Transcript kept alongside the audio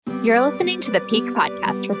You're listening to the Peak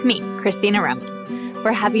Podcast with me, Christina Roman.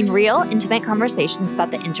 We're having real, intimate conversations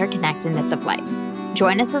about the interconnectedness of life.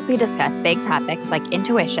 Join us as we discuss big topics like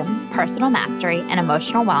intuition, personal mastery, and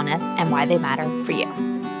emotional wellness, and why they matter for you.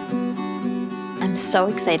 I'm so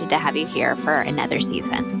excited to have you here for another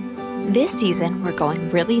season. This season, we're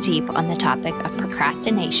going really deep on the topic of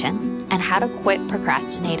procrastination and how to quit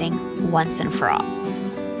procrastinating once and for all.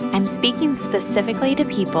 I'm speaking specifically to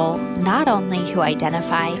people not only who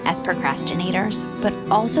identify as procrastinators, but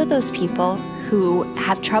also those people who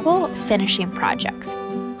have trouble finishing projects,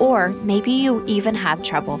 or maybe you even have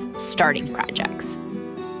trouble starting projects.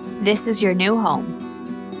 This is your new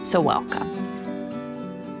home, so welcome.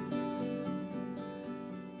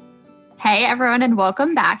 Hey everyone, and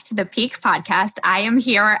welcome back to the Peak Podcast. I am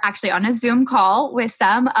here actually on a Zoom call with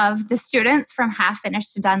some of the students from Half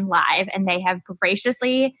Finished to Done Live, and they have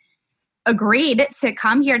graciously agreed to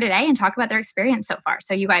come here today and talk about their experience so far.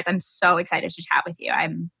 So you guys, I'm so excited to chat with you.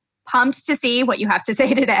 I'm pumped to see what you have to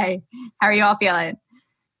say today. How are you all feeling?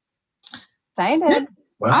 Excited.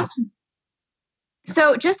 Wow. Awesome.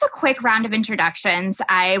 So just a quick round of introductions.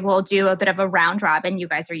 I will do a bit of a round robin. You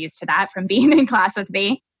guys are used to that from being in class with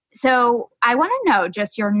me. So I want to know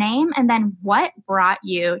just your name and then what brought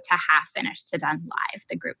you to Half Finished to Done Live,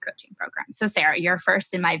 the group coaching program. So Sarah, you're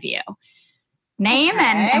first in my view. Name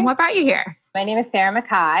and what brought you here? My name is Sarah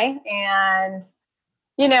Mackay, and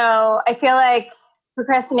I feel like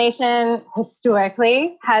procrastination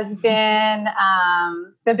historically has been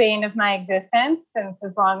the bane of my existence since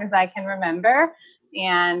as long as I can remember.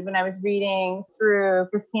 And when I was reading through,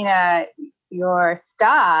 Christina, your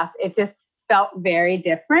stuff, it just felt very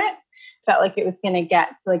different. Felt like it was going to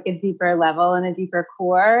get to like a deeper level and a deeper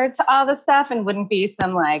core to all the stuff, and wouldn't be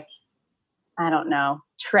some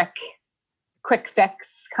trick, quick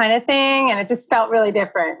fix kind of thing. And it just felt really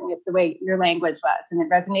different with the way your language was, and it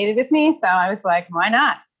resonated with me. So I was like, why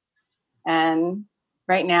not? And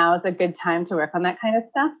right now is a good time to work on that kind of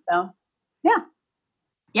stuff. So yeah.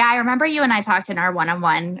 Yeah, I remember you and I talked in our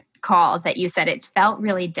one-on-one call that you said it felt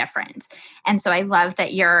really different. And so I love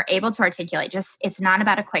that you're able to articulate it's not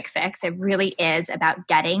about a quick fix. It really is about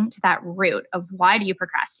getting to that root of why do you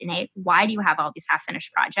procrastinate? Why do you have all these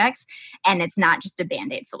half-finished projects? And it's not just a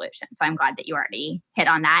Band-Aid solution. So I'm glad that you already hit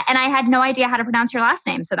on that. And I had no idea how to pronounce your last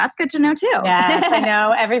name. So that's good to know too. Yes, I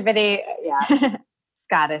know. Everybody, yeah.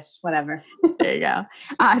 Scottish, whatever. There you go.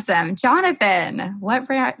 Awesome. Jonathan, what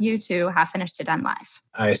brought you to Half Finished to Done Live?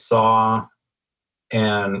 I saw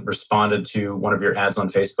and responded to one of your ads on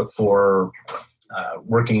Facebook for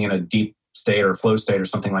working in a deep state or flow state or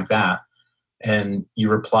something like that. And you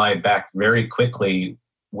replied back very quickly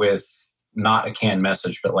with not a canned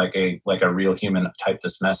message, but like a real human typed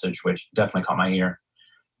this message, which definitely caught my ear.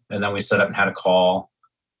 And then we set up and had a call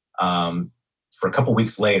for a couple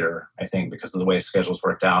weeks later, I think, because of the way schedules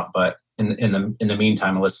worked out. But in the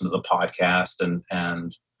meantime, I listened to the podcast and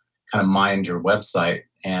kind of mined your website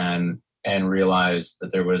and realized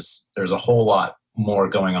that there's a whole lot more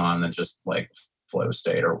going on than just like flow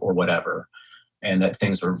state or whatever, and that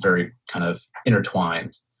things were very kind of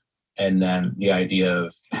intertwined. And then the idea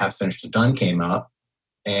of Half Finished to Done came up,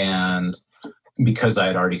 and because I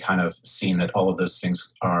had already kind of seen that all of those things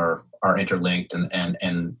are interlinked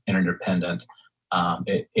and interdependent,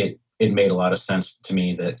 it made a lot of sense to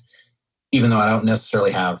me that even though I don't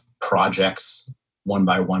necessarily have projects one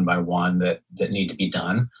by one that need to be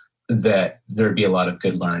done, that there'd be a lot of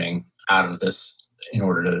good learning out of this in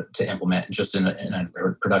order to implement just in a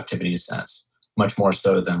productivity sense, much more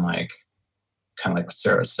so than like kind of like what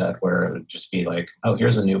Sarah said, where it would just be like, oh,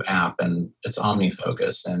 here's a new app and it's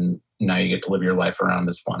OmniFocus, and now you get to live your life around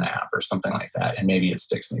this one app or something like that. And maybe it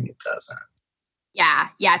sticks, maybe it doesn't. Yeah,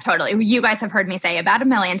 totally. You guys have heard me say about 1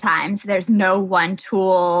 million times, there's no one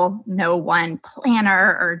tool, no one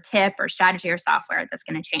planner or tip or strategy or software that's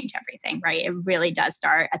going to change everything, right? It really does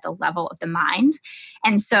start at the level of the mind.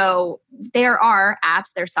 And so there are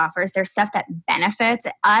apps, there's softwares, there's stuff that benefits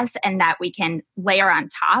us and that we can layer on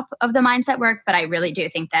top of the mindset work. But I really do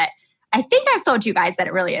think that I think I've told you guys that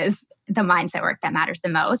it really is the mindset work that matters the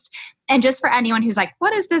most. And just for anyone who's like,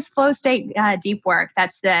 what is this flow state deep work?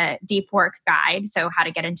 That's the deep work guide. So how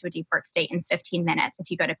to get into a deep work state in 15 minutes.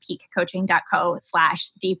 If you go to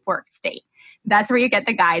peakcoaching.co/deep work state, that's where you get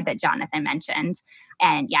the guide that Jonathan mentioned.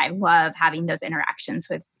 And yeah, I love having those interactions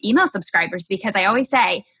with email subscribers because I always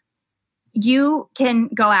say, you can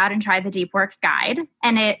go out and try the deep work guide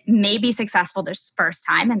and it may be successful this first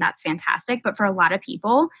time. And that's fantastic. But for a lot of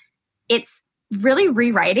people, it's really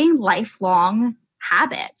rewriting lifelong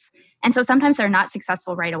habits. And so sometimes they're not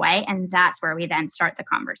successful right away. And that's where we then start the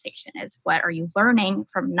conversation is what are you learning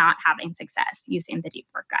from not having success using the deep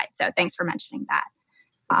work guide? So thanks for mentioning that.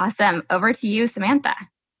 Awesome. Over to you, Samantha.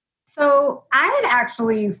 So I had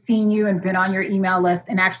actually seen you and been on your email list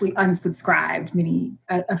and actually unsubscribed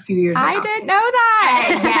a few years ago. I didn't know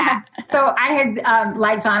that. Yeah. So I had,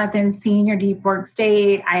 like Jonathan, seen your deep work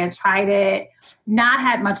state. I had tried it, not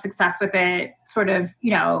had much success with it, sort of,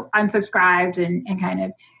 unsubscribed and kind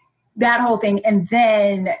of that whole thing. And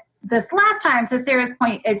then this last time, to Sarah's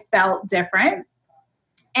point, it felt different.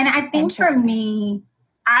 And I think for me,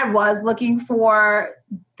 I was looking for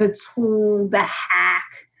the tool, the hack,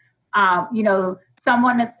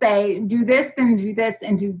 someone to say, do this, then do this,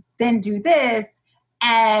 and then do this,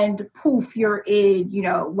 and poof, you're in,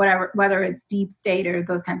 whatever, whether it's deep state or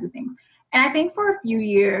those kinds of things. And I think for a few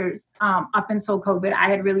years, up until COVID, I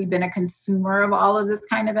had really been a consumer of all of this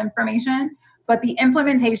kind of information. But the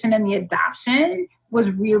implementation and the adoption was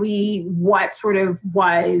really what sort of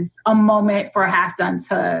was a moment for Half Done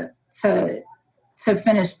to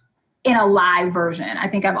finish in a live version. I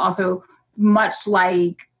think I've also, much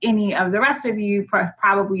like any of the rest of you,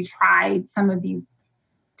 probably tried some of these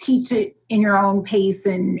teach it in your own pace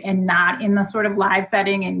and not in the sort of live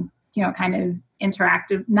setting and, kind of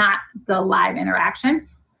interactive, not the live interaction.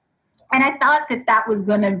 And I thought that was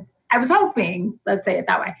I was hoping, let's say it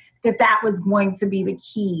that way, that was going to be the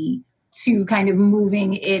key to kind of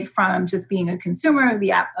moving it from just being a consumer of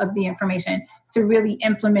the information to really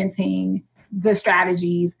implementing the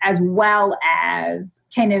strategies, as well as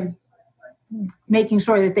kind of making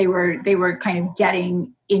sure that they were kind of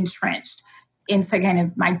getting entrenched into kind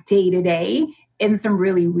of my day-to-day in some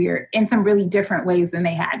really different ways than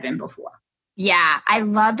they had been before. Yeah, I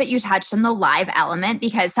love that you touched on the live element,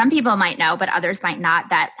 because some people might know, but others might not,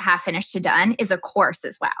 that Half Finished to Done is a course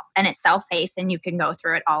as well. And it's self-paced and you can go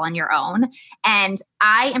through it all on your own. And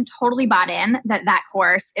I am totally bought in that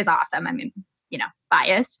course is awesome. I mean,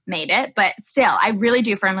 biased, made it, but still, I really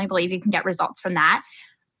do firmly believe you can get results from that.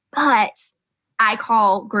 But I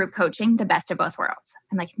call group coaching the best of both worlds.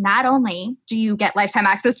 I'm like, not only do you get lifetime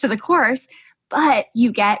access to the course, but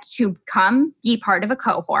you get to be part of a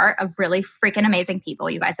cohort of really freaking amazing people.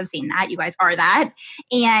 You guys have seen that. You guys are that.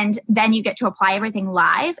 And then you get to apply everything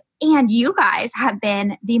live. And you guys have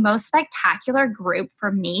been the most spectacular group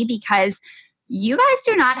for me, because you guys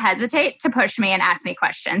do not hesitate to push me and ask me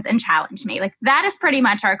questions and challenge me. Like, that is pretty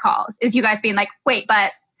much our calls, is you guys being like, wait,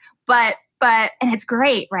 but, and it's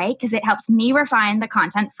great, right? Because it helps me refine the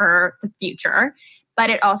content for the future. But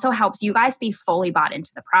it also helps you guys be fully bought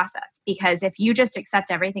into the process. Because if you just accept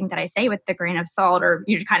everything that I say with the grain of salt, or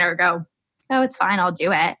you kind of go, oh, it's fine, I'll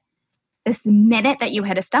do it. This minute that you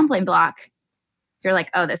hit a stumbling block, you're like,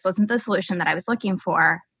 oh, this wasn't the solution that I was looking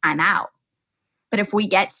for, I'm out. But if we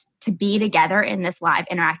get to be together in this live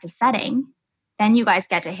interactive setting, then you guys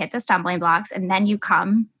get to hit the stumbling blocks, and then you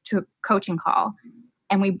come to a coaching call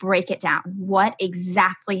and we break it down. What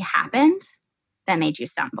exactly happened that made you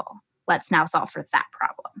stumble? Let's now solve for that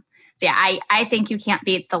problem. So yeah, I think you can't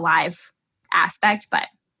beat the live aspect, but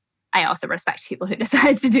I also respect people who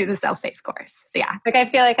decide to do the self-paced course. So yeah. Like,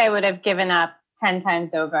 I feel like I would have given up 10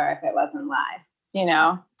 times over if it wasn't live,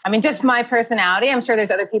 I mean, just my personality. I'm sure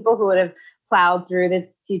there's other people who would have plowed through the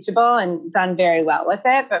Teachable and done very well with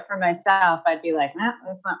it. But for myself, I'd be like, nah,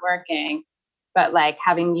 that's not working. But like,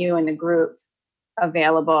 having you in the group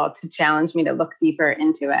available to challenge me to look deeper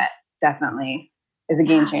into it definitely is a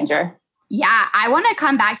game changer. Yeah, I want to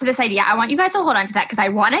come back to this idea. I want you guys to hold on to that, because I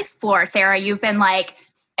want to explore, Sarah, you've been like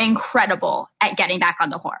incredible at getting back on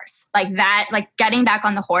the horse. Like that, like getting back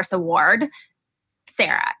on the horse award,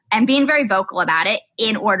 Sarah, and being very vocal about it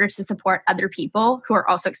in order to support other people who are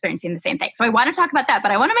also experiencing the same thing. So I want to talk about that,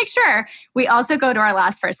 but I want to make sure we also go to our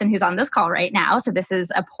last person who's on this call right now. So this is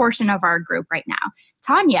a portion of our group right now.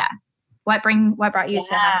 Tanya, what brought you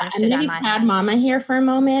to Half Finished to Done? I'm going to add mama here for a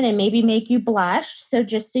moment and maybe make you blush. So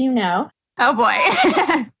just so you know. Oh boy.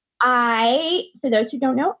 I, for those who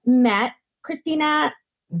don't know, met Christina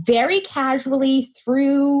very casually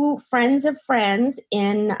through friends of friends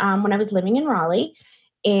in when I was living in Raleigh.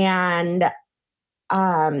 And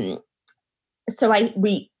so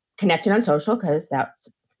we connected on social, because that's,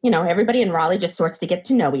 everybody in Raleigh just sorts to get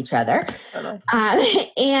to know each other.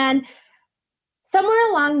 And somewhere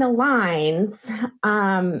along the lines,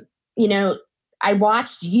 I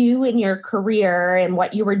watched you and your career and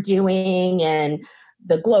what you were doing and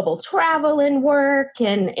the global travel and work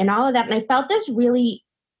and all of that. And I felt this really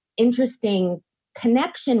interesting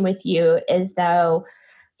connection with you, as though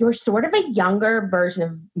you were sort of a younger version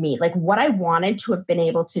of me, like what I wanted to have been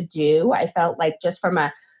able to do. I felt like, just from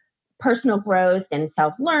a personal growth and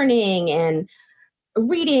self-learning and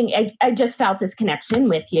reading, I just felt this connection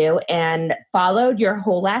with you, and followed your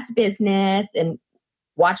whole last business and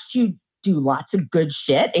watched you do lots of good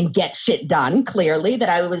shit and get shit done, clearly, that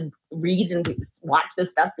I would read and watch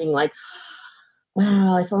this stuff being like,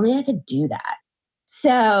 wow, if only I could do that.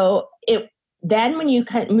 So then when you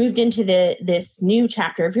moved into this new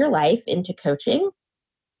chapter of your life, into coaching,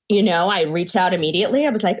 I reached out immediately. I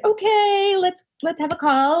was like, okay, let's have a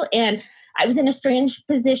call. And I was in a strange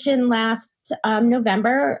position last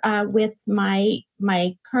November with my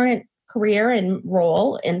current career and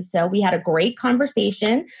role. And so we had a great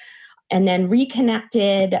conversation and then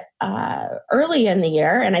reconnected early in the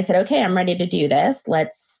year. And I said, okay, I'm ready to do this.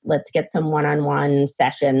 Let's get some one-on-one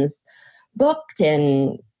sessions booked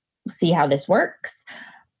and see how this works,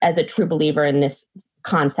 as a true believer in this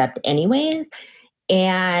concept anyways.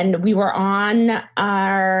 And we were on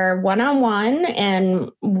our one-on-one, and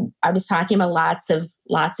I was talking about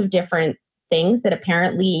lots of different things that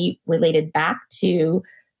apparently related back to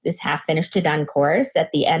this half finished to done course.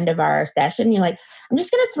 At the end of our session, you're like, I'm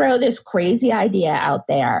just going to throw this crazy idea out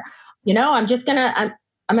there. I'm going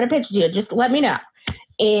to pitch to you. Just let me know.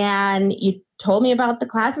 And you told me about the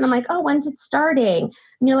class, and I'm like, oh, when's it starting?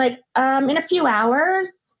 And you're like, in a few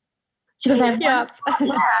hours. She goes, I have one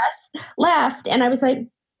class left. And I was like,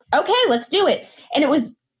 okay, let's do it. And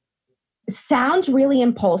sounds really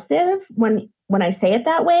impulsive when I say it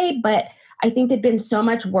that way, but I think there'd been so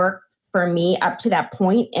much work for me up to that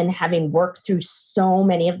point, and having worked through so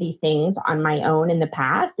many of these things on my own in the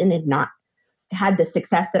past and had not had the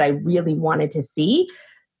success that I really wanted to see,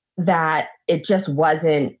 that it just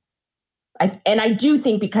wasn't. And I do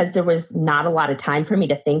think because there was not a lot of time for me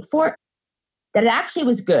to think for, that it actually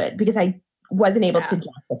was good, because I wasn't able to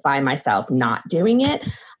justify myself not doing it.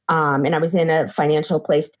 And I was in a financial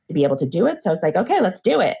place to be able to do it. So I was like, okay, let's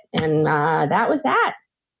do it. And that was that.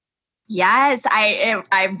 Yes, I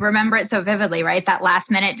remember it so vividly, right? That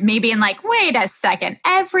last minute, me being like, wait a second,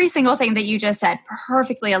 every single thing that you just said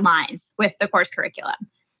perfectly aligns with the course curriculum.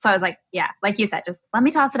 So I was like, yeah, like you said, just let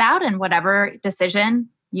me toss it out, and whatever decision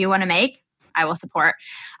you want to make, I will support.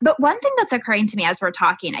 But one thing that's occurring to me as we're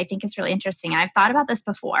talking, I think is really interesting, and I've thought about this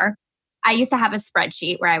before. I used to have a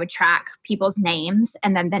spreadsheet where I would track people's names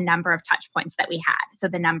and then the number of touch points that we had. So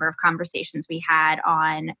the number of conversations we had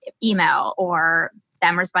on email, or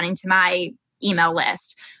them responding to my email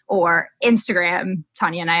list, or Instagram.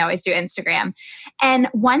 Tanya and I always do Instagram. And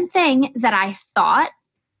one thing that I thought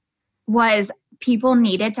was people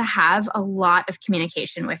needed to have a lot of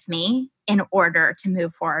communication with me in order to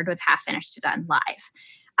move forward with Half Finished to Done Live.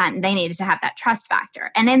 They needed to have that trust factor.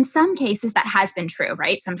 And in some cases, that has been true,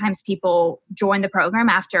 right? Sometimes people join the program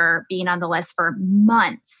after being on the list for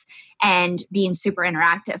months and being super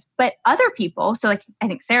interactive. But other people, so like I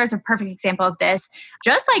think Sarah's a perfect example of this,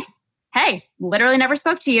 just like, hey, literally never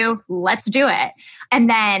spoke to you, let's do it. And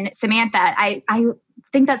then Samantha, I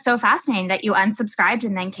think that's so fascinating that you unsubscribed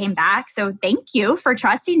and then came back. So thank you for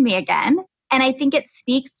trusting me again. And I think it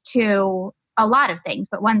speaks to a lot of things.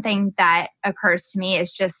 But one thing that occurs to me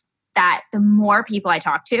is just that the more people I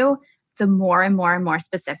talk to, the more and more and more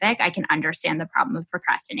specific I can understand the problem of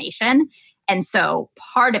procrastination. And so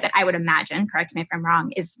part of it, I would imagine, correct me if I'm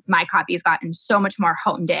wrong, is my copy has gotten so much more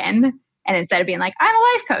honed in. And instead of being like, I'm a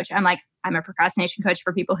life coach, I'm like, I'm a procrastination coach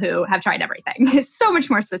for people who have tried everything. It's so much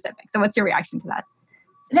more specific. So what's your reaction to that?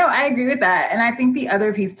 No, I agree with that. And I think the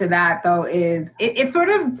other piece to that, though, is it's sort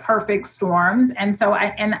of perfect storms. And so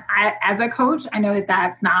I, as a coach, I know that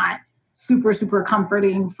that's not super, super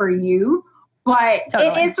comforting for you, but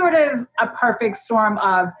It is sort of a perfect storm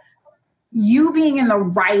of you being in the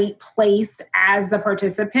right place as the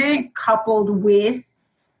participant, coupled with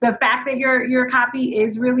the fact that your copy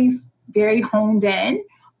is really very honed in.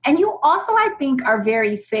 And you also, I think, are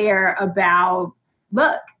very fair about,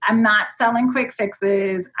 look, I'm not selling quick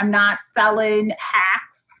fixes. I'm not selling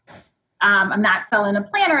hacks. I'm not selling a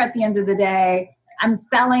planner at the end of the day. I'm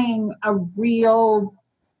selling a real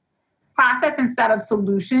process and set of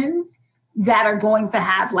solutions that are going to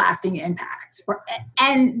have lasting impact.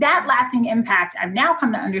 And that lasting impact, I've now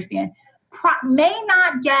come to understand, may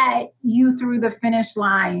not get you through the finish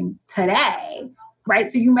line today,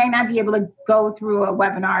 right? So you may not be able to go through a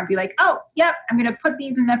webinar and be like, oh, yep, I'm going to put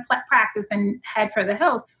these in the practice and head for the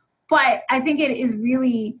hills. But I think it is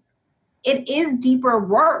deeper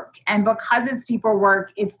work. And because it's deeper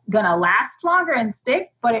work, it's going to last longer and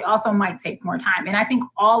stick, but it also might take more time. And I think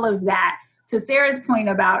all of that, to Sarah's point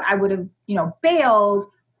about I would have, bailed.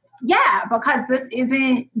 Yeah, because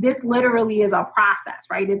this literally is a process,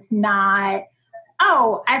 right? It's not,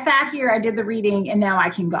 oh, I sat here, I did the reading, and now I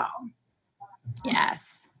can go.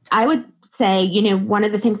 Yes. I would say, one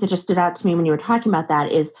of the things that just stood out to me when you were talking about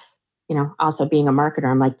that is, also being a marketer,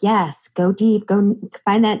 I'm like, yes, go deep, go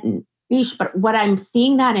find that niche. But what I'm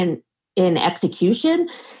seeing that in execution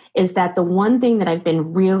is that the one thing that I've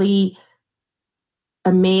been really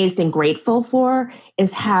amazed and grateful for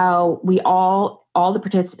is how we all the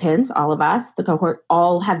participants, all of us, the cohort,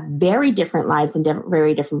 all have very different lives and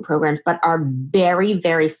very different programs, but are very,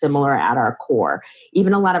 very similar at our core.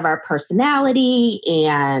 Even a lot of our personality,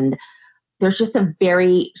 and there's just a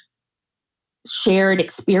very shared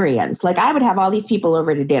experience. Like I would have all these people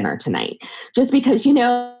over to dinner tonight just because,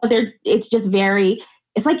 it's just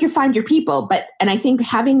it's like you find your people. And I think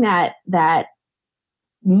having that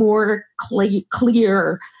more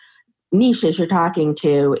clear niches you're talking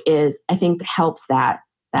to I think helps that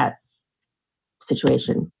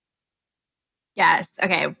situation. Yes.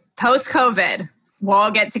 Okay. Post-COVID, we'll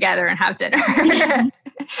all get together and have dinner.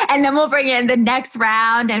 And then we'll bring in the next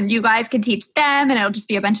round and you guys can teach them and it'll just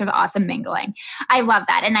be a bunch of awesome mingling. I love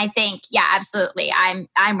that. And I think, yeah, absolutely.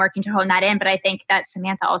 I'm working to hone that in, but I think that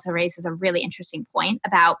Samantha also raises a really interesting point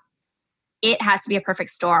about it has to be a perfect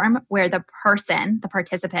storm where the person, the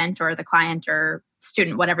participant or the client or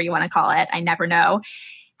student, whatever you want to call it, I never know,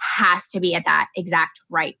 has to be at that exact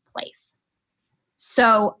right place.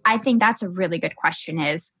 So I think that's a really good question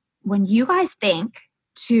is when you guys think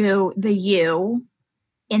to the you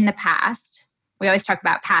in the past, we always talk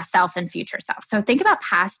about past self and future self. So think about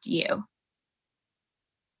past you.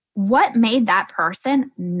 What made that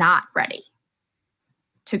person not ready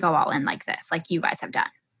to go all in like this, like you guys have done?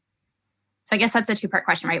 So I guess that's a two-part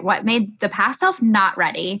question, right? What made the past self not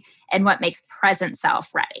ready and what makes present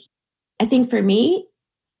self ready? I think for me,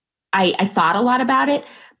 I thought a lot about it,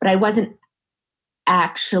 but I wasn't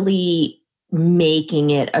actually making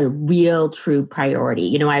it a real true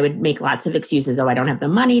priority. I would make lots of excuses. Oh, I don't have the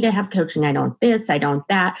money to have coaching. I don't this, I don't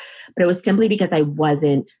that. But it was simply because I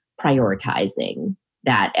wasn't prioritizing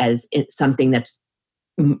that as something that's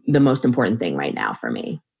the most important thing right now for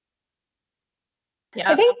me. Yeah.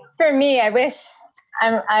 I think for me, I wish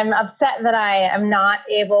I'm upset that I am not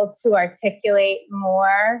able to articulate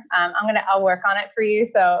more. I'll work on it for you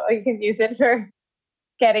so you can use it for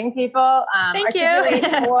getting people. Thank articulate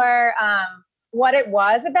you. more what it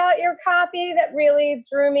was about your copy that really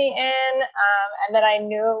drew me in and that I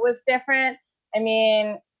knew it was different. I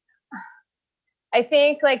mean, I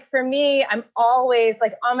think like for me, I'm always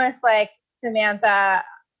like almost like Samantha,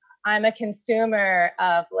 I'm a consumer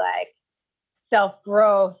of like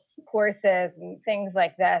self-growth courses and things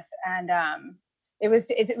like this. And it was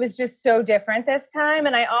just so different this time.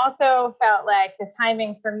 And I also felt like the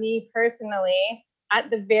timing for me personally at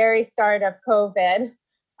the very start of COVID,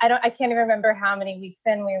 I can't even remember how many weeks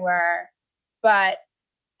in we were, but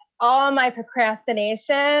all my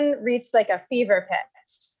procrastination reached like a fever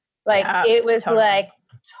pitch. Like it was totally. Like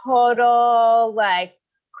total like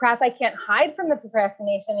crap. I can't hide from the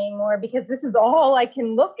procrastination anymore because this is all I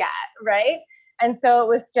can look at. Right. And so it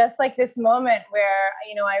was just like this moment where,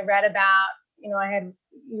 I read about, you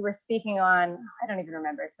were speaking on, I don't even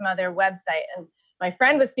remember, some other website, and my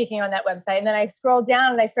friend was speaking on that website. And then I scrolled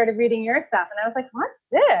down and I started reading your stuff and I was like, what's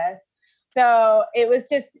this? So it was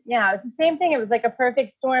just, it was the same thing. It was like a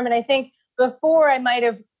perfect storm. And I think before I might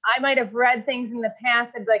have read things in the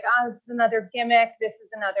past and be like, oh, this is another gimmick. This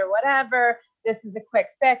is another whatever. This is a quick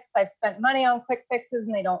fix. I've spent money on quick fixes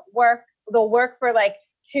and they don't work. They'll work for like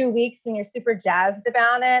 2 weeks when you're super jazzed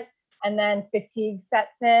about it. And then fatigue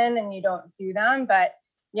sets in and you don't do them. But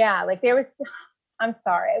yeah, like I'm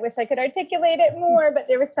sorry. I wish I could articulate it more, but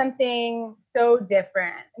there was something so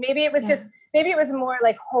different. Maybe it was maybe it was more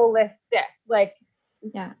like holistic, like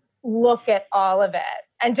look at all of it.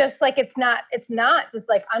 And just like, it's not just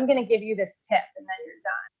like, I'm going to give you this tip and then you're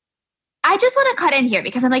done. I just want to cut in here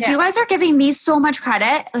because I'm like, you guys are giving me so much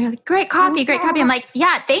credit. Like, great copy, great copy. I'm like,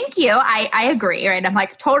 yeah, thank you. I agree. Right. I'm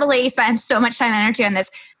like, totally spend so much time and energy on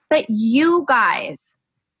this, but you guys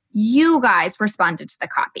responded to the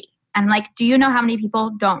copy. And I'm like, do you know how many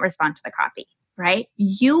people don't respond to the copy? Right.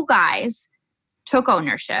 You guys took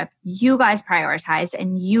ownership. You guys prioritized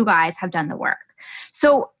and you guys have done the work.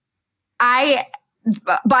 So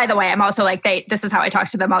by the way, I'm also like, this is how I talk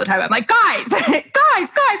to them all the time. I'm like, guys,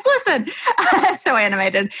 listen. So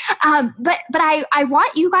animated. But I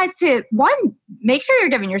want you guys to, one, make sure you're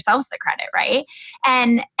giving yourselves the credit, right?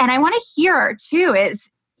 And I want to hear too is,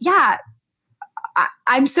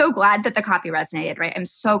 I'm so glad that the copy resonated, right? I'm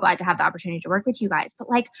so glad to have the opportunity to work with you guys. But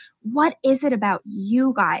like, what is it about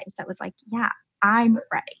you guys that was like, I'm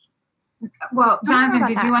ready? Well, Jonathan,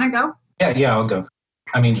 did you want to go? Yeah, I'll go.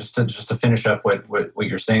 I mean, just to finish up what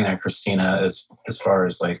you're saying there, Christina, as far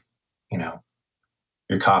as like,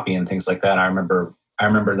 your copy and things like that. I remember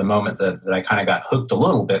the moment that I kind of got hooked a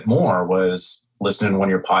little bit more was listening to one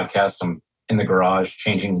of your podcasts. I'm in the garage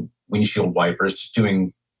changing windshield wipers, just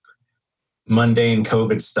doing mundane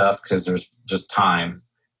COVID stuff because there's just time.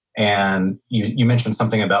 And you mentioned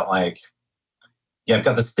something about like, yeah, I've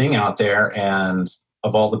got this thing out there, and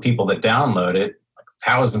of all the people that download it, like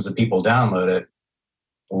thousands of people download it,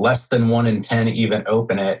 less than 1 in 10 even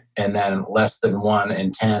open it, and then less than 1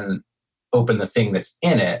 in 10 open the thing that's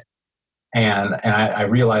in it. And I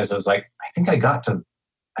realized, I was like, I think I got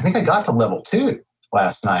to level 2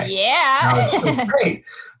 last night. Yeah. So great.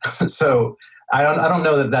 So I don't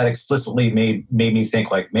know that explicitly made me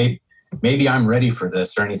think like maybe I'm ready for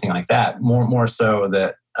this or anything like that. More so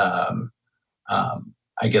that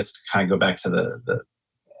I guess to kind of go back to the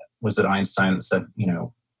was it Einstein that said,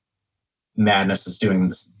 madness is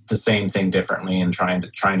doing the same thing differently and trying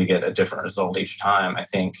to get a different result each time. I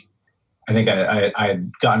think I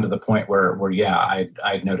had gotten to the point where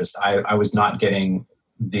I'd noticed I was not getting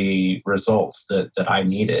the results that I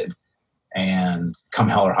needed, and come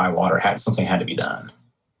hell or high water, something had to be done.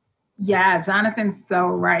 Yeah, Jonathan's so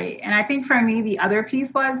right. And I think for me, the other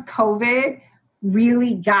piece was COVID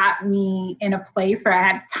really got me in a place where I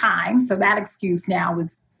had time. So that excuse now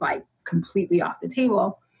was like completely off the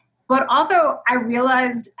table. But also I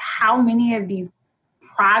realized how many of these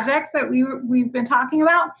projects that we've been talking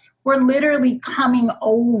about were literally coming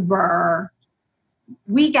over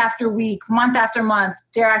week after week, month after month,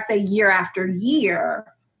 dare I say year after year,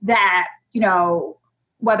 that,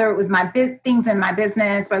 whether it was my things in my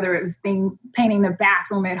business, whether it was painting the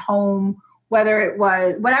bathroom at home, whether it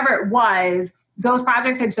was whatever it was, those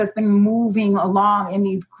projects had just been moving along in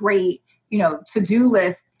these great, to-do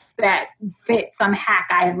lists that fit some hack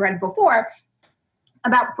I had read before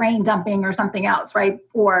about brain dumping or something else, right?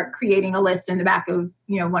 Or creating a list in the back of,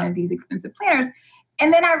 one of these expensive planners.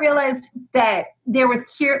 And then I realized that there was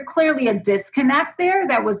clearly a disconnect there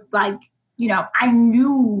that was like, I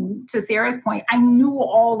knew, to Sarah's point, I knew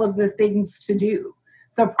all of the things to do.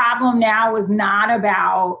 The problem now is not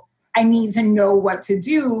about I need to know what to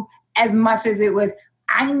do as much as it was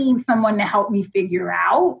I need someone to help me figure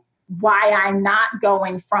out why I'm not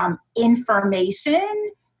going from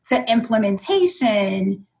information to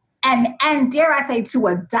implementation and dare I say to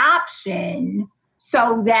adoption,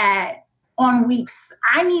 so that on weeks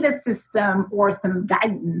I need a system or some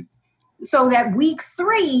guidance so that week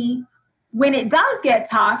 3, when it does get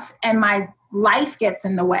tough and my life gets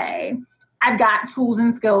in the way, I've got tools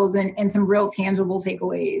and skills and some real tangible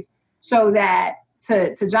takeaways so that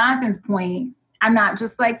to Jonathan's point, I'm not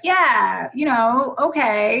just like, yeah,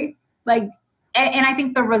 okay. Like, and I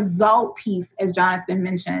think the result piece, as Jonathan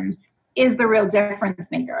mentioned, is the real difference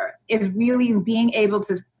maker, is really being able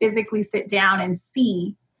to physically sit down and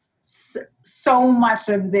see so much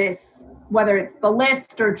of this, whether it's the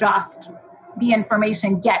list or just the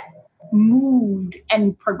information, get moved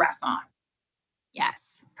and progress on.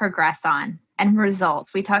 Yes, progress on. And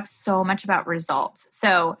results. We talk so much about results.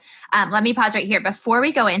 So let me pause right here before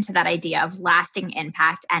we go into that idea of lasting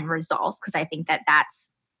impact and results, because I think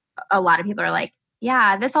that's a lot of people are like,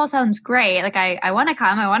 yeah, this all sounds great. Like I want to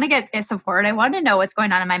come, I want to get support, I want to know what's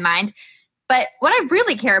going on in my mind. But what I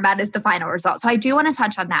really care about is the final result. So I do want to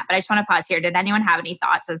touch on that, but I just want to pause here. Did anyone have any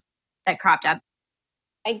thoughts that cropped up?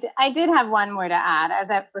 I did have one more to add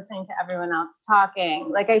as I was listening to everyone else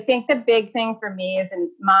talking. Like, I think the big thing for me is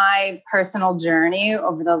in my personal journey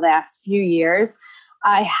over the last few years,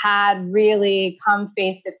 I had really come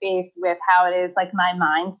face to face with how it is like my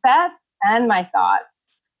mindsets and my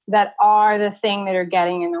thoughts that are the thing that are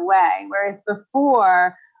getting in the way. Whereas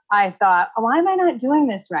before I thought, oh, why am I not doing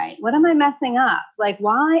this right? What am I messing up? Like,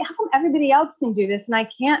 why? How come everybody else can do this and I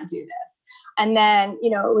can't do this? And then,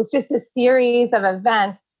 it was just a series of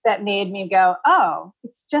events that made me go, oh,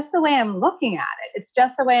 it's just the way I'm looking at it. It's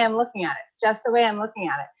just the way I'm looking at it. It's just the way I'm looking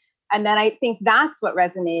at it. And then I think that's what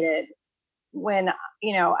resonated when,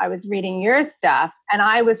 I was reading your stuff and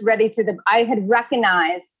I was I had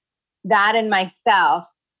recognized that in myself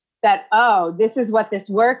that, oh, this is what this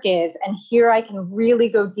work is. And here I can really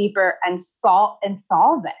go deeper and solve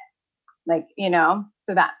it. Like,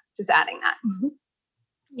 so that just adding that.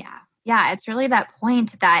 Yeah. Yeah, it's really that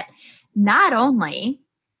point that not only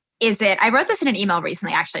is it, I wrote this in an email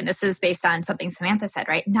recently, actually, and this is based on something Samantha said,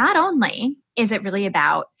 right? Not only is it really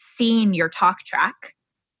about seeing your talk track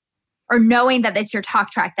or knowing that it's your talk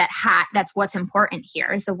track that's what's important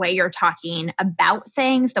here is the way you're talking about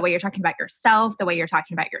things, the way you're talking about yourself, the way you're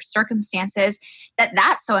talking about your circumstances,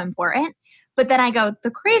 that's so important. But then I go, the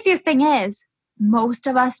craziest thing is most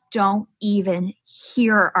of us don't even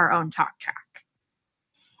hear our own talk track.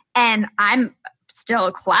 And I'm still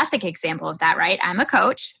a classic example of that, right? I'm a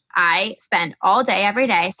coach. I spend all day, every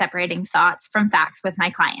day, separating thoughts from facts with my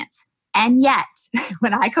clients. And yet,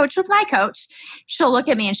 when I coach with my coach, she'll look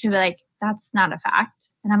at me and she'll be like, that's not a fact.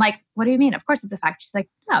 And I'm like, what do you mean? Of course it's a fact. She's like,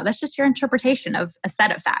 no, that's just your interpretation of a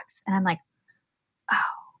set of facts. And I'm like,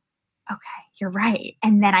 oh, okay, you're right.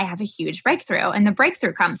 And then I have a huge breakthrough. And the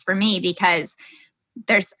breakthrough comes for me because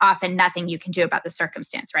there's often nothing you can do about the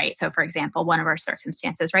circumstance, right? So for example, one of our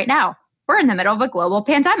circumstances right now, we're in the middle of a global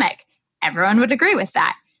pandemic. Everyone would agree with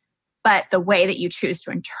that. But the way that you choose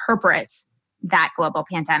to interpret that global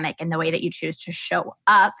pandemic and the way that you choose to show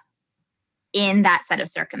up in that set of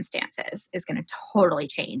circumstances is going to totally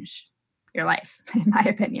change your life, in my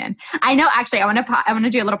opinion. I know, actually, I want to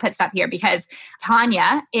do a little pit stop here because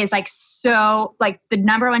Tanya is like so like the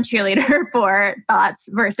number one cheerleader for thoughts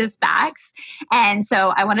versus facts. And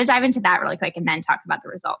so I want to dive into that really quick and then talk about the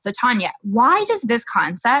results. So Tanya, why does this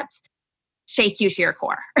concept shake you to your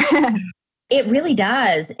core? It really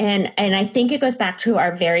does. And I think it goes back to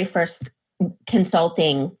our very first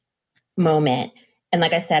consulting moment. And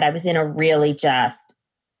like I said, I was in a really just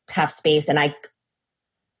tough space, and I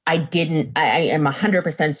am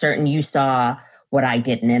 100% certain you saw what I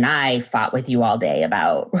didn't. And I fought with you all day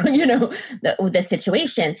about, the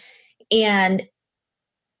situation. And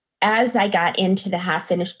as I got into the Half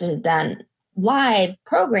Finished to Done Live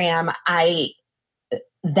program,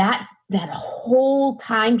 that whole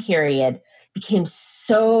time period became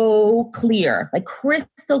so clear, like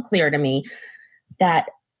crystal clear to me, that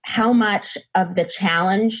how much of the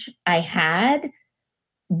challenge I had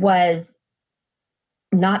was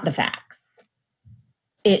not the facts.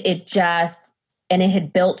 It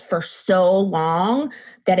had built for so long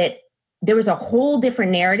that there was a whole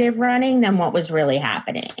different narrative running than what was really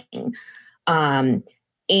happening. And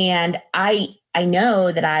I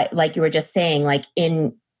know that like you were just saying, like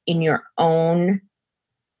in your own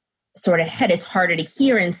sort of head, it's harder to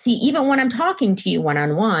hear and see, even when I'm talking to you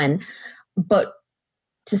one-on-one, but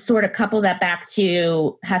to sort of couple that back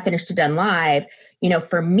to Half Finished to Done Live,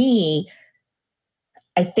 for me,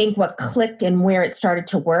 I think what clicked and where it started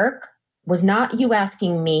to work was not you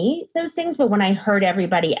asking me those things, but when I heard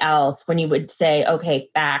everybody else, when you would say, okay,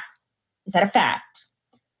 facts, is that a fact?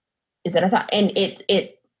 Is that a thought? And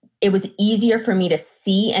it was easier for me to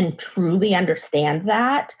see and truly understand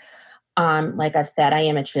that. Like I've said, I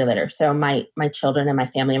am a cheerleader. So my children and my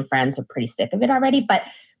family and friends are pretty sick of it already,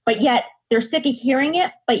 but yet they're sick of hearing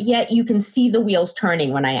it, but yet you can see the wheels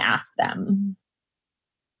turning when I ask them.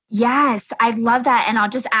 Yes, I love that. And I'll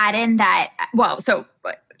just add in that, so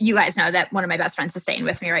you guys know that one of my best friends is staying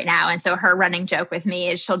with me right now. And so her running joke with me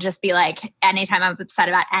is she'll just be like, anytime I'm upset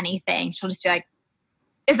about anything, she'll just be like,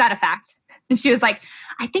 is that a fact? And she was like,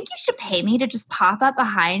 I think you should pay me to just pop up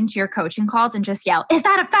behind your coaching calls and just yell, is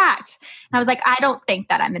that a fact? And I was like, I don't think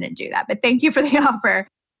that I'm going to do that, but thank you for the offer,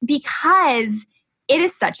 because it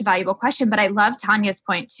is such a valuable question. But I love Tanya's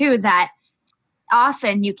point too, that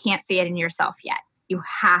often you can't see it in yourself yet. You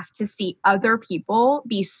have to see other people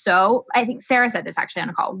be so, I think Sarah said this actually on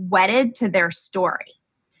a call, wedded to their story.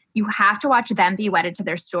 You have to watch them be wedded to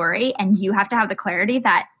their story, and you have to have the clarity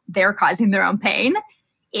that they're causing their own pain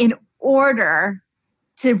in order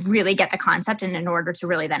to really get the concept and in order to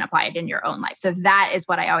really then apply it in your own life. So that is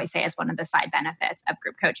what I always say is one of the side benefits of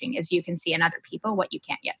group coaching, is you can see in other people what you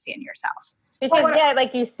can't yet see in yourself. Because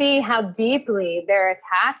like you see how deeply they're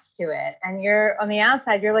attached to it, and you're on the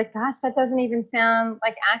outside, you're like, gosh, that doesn't even sound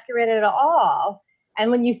like accurate at all.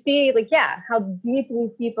 And when you see how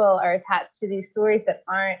deeply people are attached to these stories that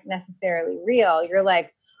aren't necessarily real, you're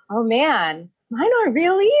like, oh man, mine aren't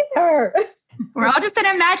real either. We're all just in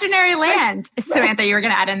imaginary land. Samantha, you were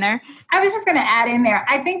going to add in there? I was just going to add in there.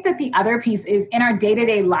 I think that the other piece is in our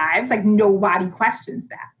day-to-day lives, like nobody questions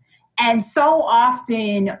that. And so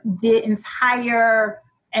often the entire,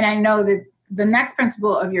 and I know that the next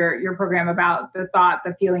principle of your program about the thought,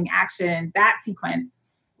 the feeling, action, that sequence,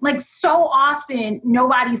 like so often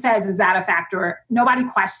nobody says, is that a fact? Or nobody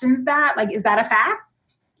questions that. Like, is that a fact?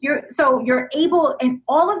 You're able, and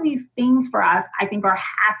all of these things for us, I think, are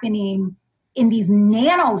happening in these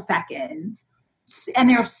nanoseconds. And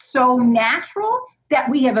they're so natural that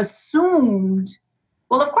we have assumed,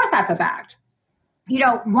 well, of course that's a fact.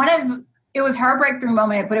 It was her breakthrough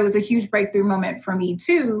moment, but it was a huge breakthrough moment for me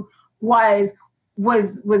too, was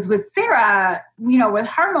with Sarah, with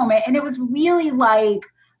her moment. And it was really like,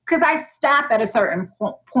 because I stop at a certain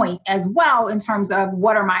point as well in terms of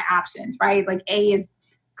what are my options, right? Like A is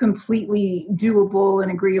completely doable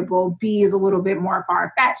and agreeable. B is a little bit more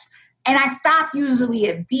far-fetched. And I stop usually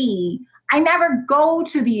at B. I never go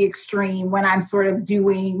to the extreme when I'm sort of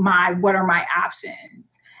doing what are my options.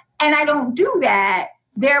 And I don't do that,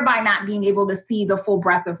 thereby not being able to see the full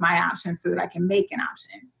breadth of my options so that I can make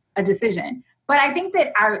a decision. But I think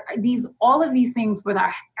that all of these things with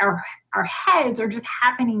our heads are just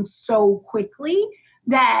happening so quickly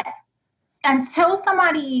that until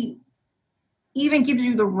somebody even gives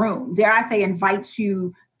you the room, dare I say, invites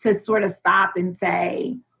you to sort of stop and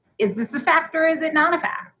say, is this a fact or is it not a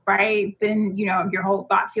fact, right? Then, your whole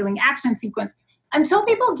thought, feeling, action sequence, until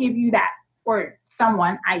people give you that, or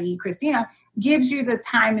someone, i.e. Christina, gives you the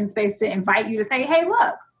time and space to invite you to say, hey,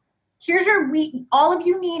 look, here's your wheel. All of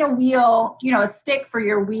you need a wheel, a stick for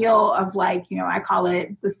your wheel of I call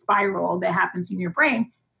it the spiral that happens in your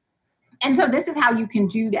brain. And so this is how you can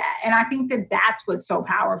do that. And I think that that's what's so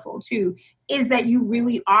powerful too, is that you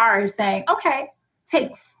really are saying, okay,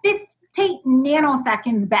 take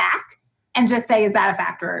nanoseconds back and just say, is that a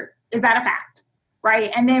fact or is that a fact?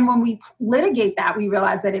 Right. And then when we litigate that, we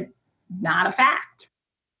realize that it's not a fact.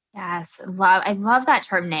 Yes. I love that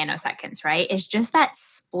term nanoseconds, right? It's just that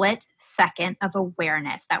split second of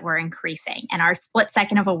awareness that we're increasing. And our split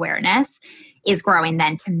second of awareness is growing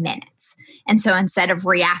then to minutes. And so instead of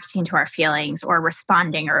reacting to our feelings or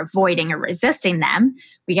responding or avoiding or resisting them,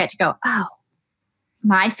 we get to go, oh,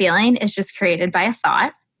 my feeling is just created by a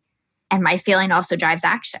thought. And my feeling also drives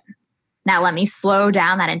action. Now let me slow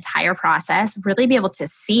down that entire process, really be able to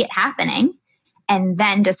see it happening, and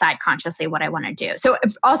then decide consciously what I want to do. So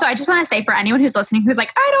also, I just want to say for anyone who's listening, who's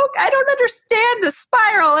like, I don't understand the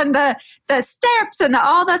spiral and the steps and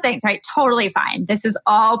all the things, right? Totally fine. This is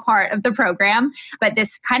all part of the program. But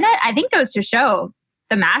this kind of, I think, goes to show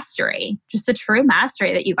the mastery, just the true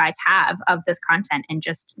mastery that you guys have of this content. And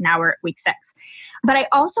just now we're at week 6. But I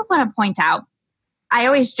also want to point out, I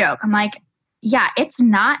always joke, I'm like, yeah, it's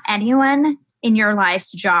not anyone in your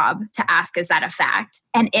life's job to ask, is that a fact?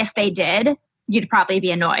 And if they did, you'd probably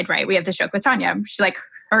be annoyed, right? We have this joke with Tanya. She's like,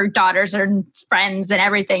 her daughters and friends and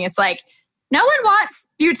everything. It's like, no one wants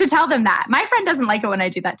you to tell them that. My friend doesn't like it when I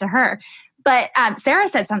do that to her. But Sarah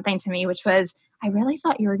said something to me, which was, I really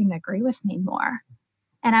thought you were going to agree with me more.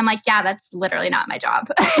 And I'm like, yeah, that's literally not my job.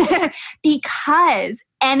 Because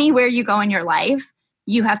anywhere you go in your life,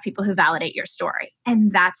 you have people who validate your story.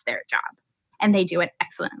 And that's their job. And they do it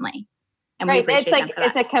excellentally. And right.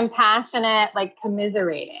 It's a compassionate,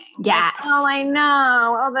 commiserating. Yes. Oh, I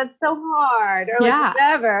know. Oh, that's so hard. Or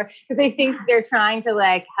whatever. Because they think they're trying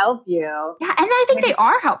to help you. Yeah. And I think they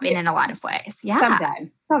are helping in a lot of ways. Yeah.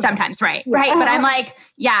 Sometimes. Right. Yeah. Right. But I'm like,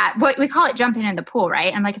 yeah, we call it jumping in the pool,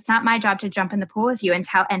 right? I'm like, it's not my job to jump in the pool with you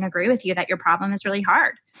and agree with you that your problem is really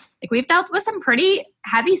hard. We've dealt with some pretty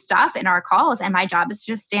heavy stuff in our calls. And my job is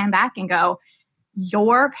to just stand back and go,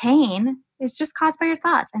 your pain is just caused by your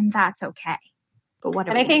thoughts, and that's okay. But what?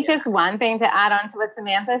 And I think just one thing to add on to what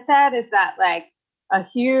Samantha said is that a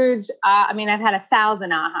huge, I've had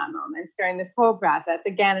 1,000 aha moments during this whole process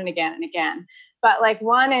again and again and again. But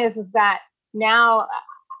one is that now,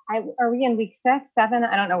 are we in week 6, 7?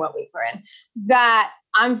 I don't know what week we're in. That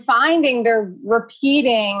I'm finding they're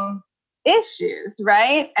repeating issues,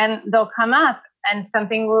 right? And they'll come up and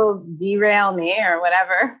something will derail me or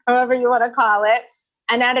whatever, however you want to call it.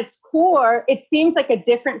 And at its core, it seems like a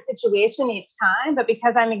different situation each time, but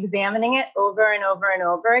because I'm examining it over and over and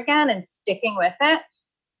over again and sticking with it,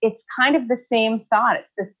 it's kind of the same thought.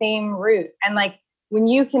 It's the same root. And when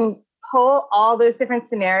you can pull all those different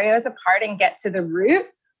scenarios apart and get to the root,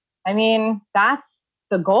 that's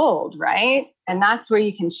the gold, right? And that's where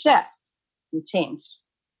you can shift and change.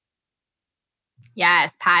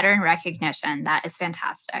 Yes, pattern recognition. That is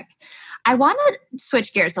fantastic. I want to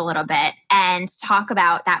switch gears a little bit and talk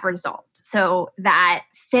about that result. So that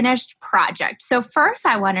finished project. So first,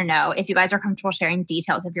 I want to know if you guys are comfortable sharing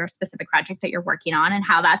details of your specific project that you're working on and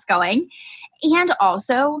how that's going. And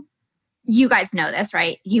also, you guys know this,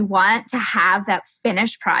 right? You want to have that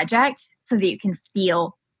finished project so that you can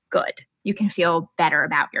feel good. You can feel better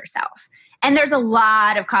about yourself. And there's a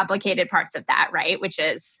lot of complicated parts of that, right? Which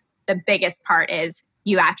is the biggest part is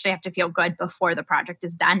you actually have to feel good before the project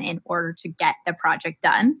is done in order to get the project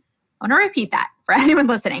done. I want to repeat that for anyone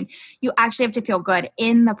listening. You actually have to feel good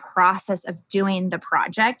in the process of doing the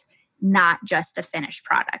project, not just the finished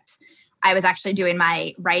product. I was actually doing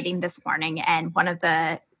my writing this morning, and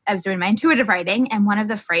I was doing my intuitive writing, and one of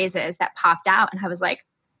the phrases that popped out, and I was like,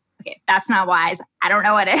 okay, that's not wise. I don't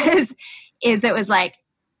know what it is it was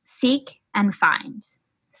seek and find.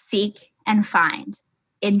 Seek and find.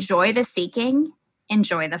 Enjoy the seeking,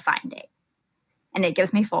 enjoy the finding. And it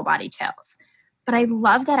gives me full body chills. But I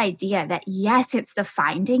love that idea that yes, it's the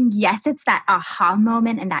finding. Yes, it's that aha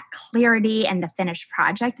moment and that clarity and the finished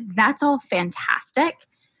project. That's all fantastic.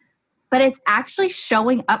 But it's actually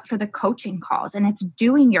showing up for the coaching calls, and it's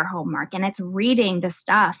doing your homework, and it's reading the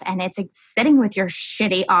stuff, and it's sitting with your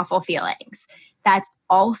shitty, awful feelings. That's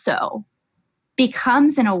also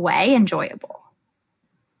becomes in a way enjoyable.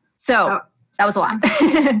 So that was a lot.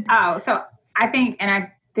 So I think,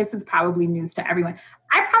 this is probably news to everyone,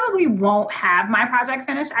 I probably won't have my project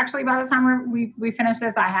finished. Actually, by the time we finish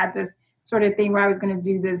this, I had this sort of thing where I was going to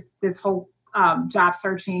do this whole job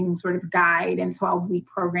searching sort of guide and 12-week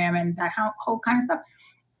program and that whole kind of stuff.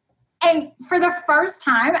 And for the first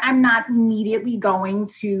time, I'm not immediately going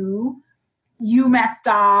to, you messed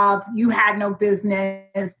up, you had no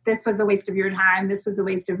business, this was a waste of your time, this was a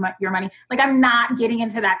waste of your money. Like, I'm not getting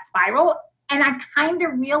into that spiral. And I kind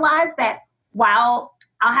of realized that while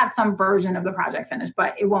I'll have some version of the project finished,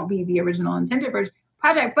 but it won't be the original intended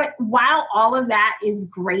project. But while all of that is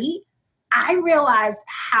great, I realized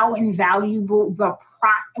how invaluable the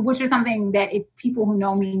process, which is something that if people who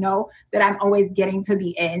know me know that I'm always getting to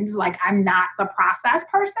the end, like I'm not the process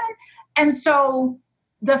person. And so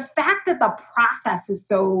the fact that the process is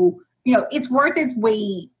so, it's worth its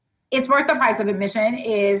weight, it's worth the price of admission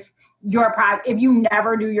if you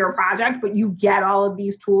never do your project, but you get all of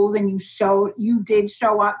these tools and you did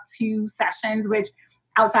show up to sessions, which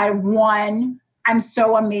outside of one, I'm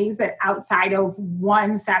so amazed that outside of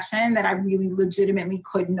one session that I really legitimately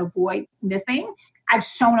couldn't avoid missing, I've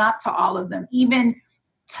shown up to all of them, even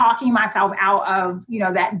talking myself out of,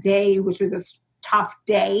 that day, which was a tough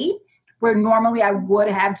day where normally I would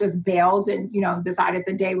have just bailed and, decided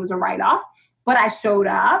the day was a write-off, but I showed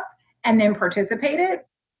up and then participated.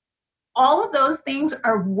 All of those things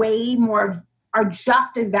are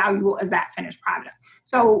just as valuable as that finished product.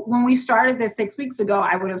 So when we started this 6 weeks ago,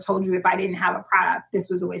 I would have told you if I didn't have a product, this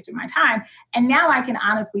was a waste of my time. And now I can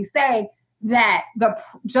honestly say that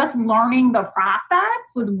just learning the process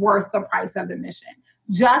was worth the price of admission.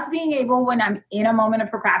 Just being able, when I'm in a moment of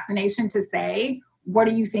procrastination, to say, what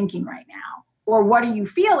are you thinking right now? Or what are you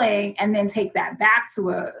feeling? And then take that back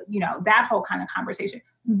to that whole kind of conversation.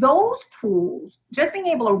 Those tools, just being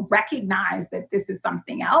able to recognize that this is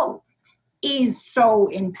something else, is so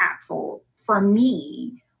impactful for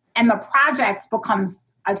me. And the project becomes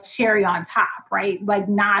a cherry on top, right? Like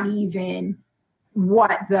not even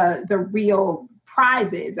what the real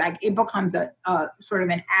prize is. Like it becomes a sort of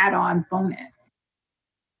an add-on bonus.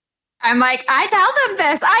 I'm like, I tell them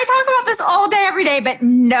this. I talk about this all day, every day, but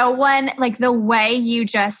no one, like the way you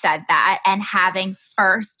just said that and having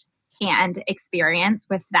first-hand experience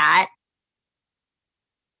with that,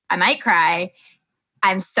 I might cry.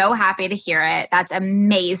 I'm so happy to hear it. That's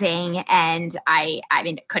amazing. And I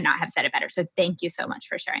mean, could not have said it better. So thank you so much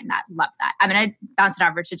for sharing that. Love that. I'm going to bounce it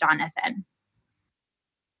over to Jonathan.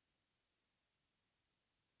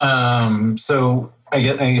 So I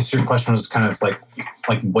guess your question was kind of like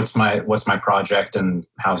what's my project and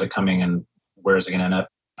how's it coming and where is it going to end up?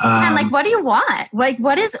 And like, what do you want? Like,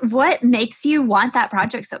 what makes you want that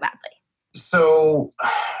project so badly? So,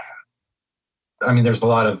 I mean, this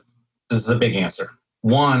is a big answer.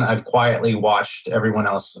 One, I've quietly watched everyone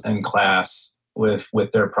else in class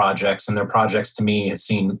with their projects, and their projects to me have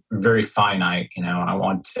seemed very finite. I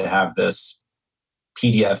want to have this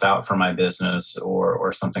PDF out for my business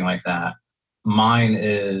or something like that. Mine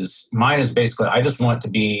is basically, I just want to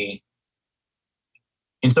be,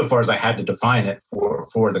 insofar as I had to define it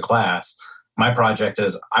for the class, my project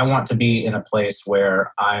is I want to be in a place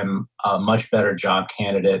where I'm a much better job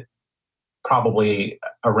candidate probably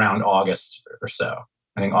around August or so.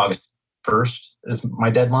 I think August 1st is my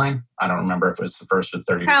deadline. I don't remember if it was the 1st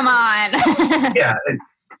or 30th. Come on. Yeah,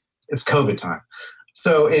 it's COVID time.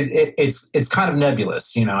 So it's kind of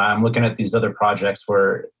nebulous. I'm looking at these other projects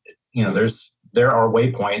where, there are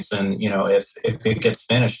waypoints, and if it gets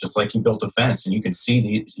finished, it's like you built a fence and you can see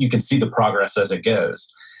the progress as it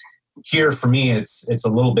goes. Here for me, it's a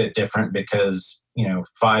little bit different because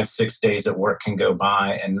 5-6 days at work can go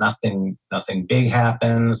by and nothing big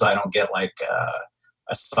happens. I don't get like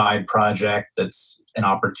a side project that's an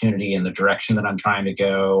opportunity in the direction that I'm trying to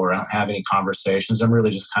go, or I don't have any conversations. I'm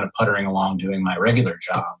really just kind of puttering along doing my regular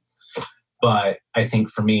job. But I think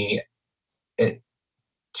for me,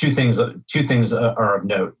 two things are of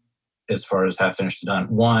note as far as have finished done.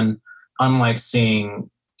 One, unlike seeing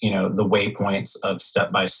the waypoints of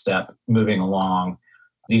step by step moving along,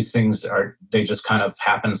 these things they just kind of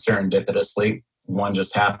happen serendipitously. One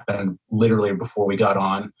just happened literally before we got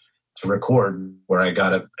on to record, where I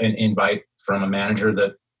got an invite from a manager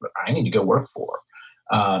that I need to go work for.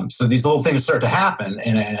 So these little things start to happen,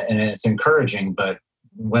 and it's encouraging. But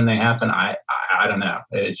when they happen, I don't know.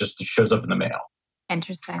 It just shows up in the mail.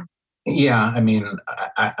 Interesting. Yeah, I mean,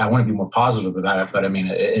 I want to be more positive about it, but I mean,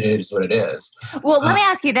 it is what it is. Well, let me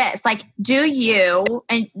ask you this: like, do you,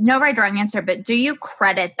 and no right or wrong answer, but do you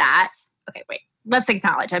credit that? Okay, wait. let's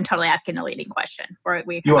acknowledge I'm totally asking a leading question. We're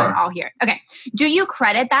all here. Okay. Do you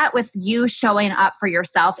credit that with you showing up for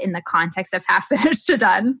yourself in the context of half finished to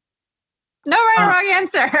done? No right or wrong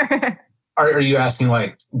answer. Are you asking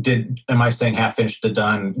like, am I saying half finished to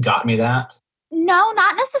done got me that? No,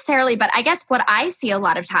 not necessarily. But I guess what I see a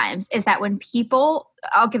lot of times is that when people,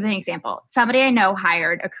 I'll give an example. Somebody I know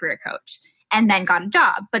hired a career coach and then got a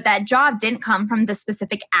job, but that job didn't come from the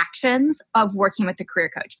specific actions of working with the career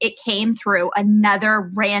coach. It came through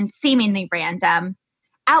another seemingly random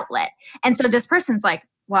outlet. And so this person's like,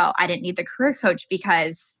 well, I didn't need the career coach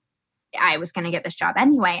because I was going to get this job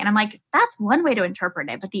anyway. And I'm like, that's one way to interpret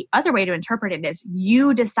it. But the other way to interpret it is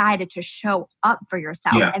you decided to show up for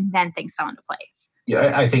yourself and then things fell into place.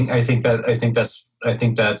 Yeah, I think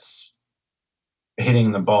that's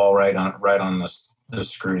hitting the ball right on the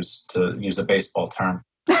screws, to use a baseball term.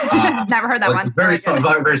 Never heard that one. Very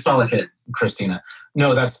solid hit, Christina.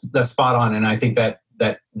 No, that's spot on. And I think that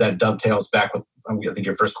dovetails back with, I think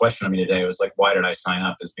your first question to me today was like, why did I sign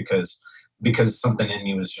up? Is because something in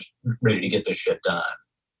me was just ready to get this shit done.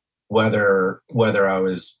 Whether I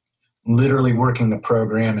was literally working the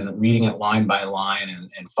program and reading it line by line and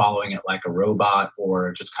following it like a robot,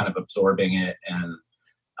 or just kind of absorbing it and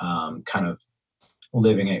kind of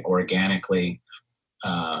living it organically,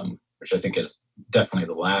 which I think is definitely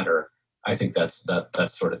the latter. I think that's that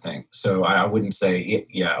sort of thing. So I wouldn't say,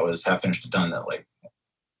 I was half finished to done that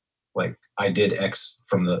like I did X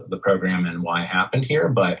from the program and Y happened here,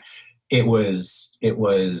 but it was I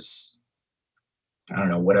don't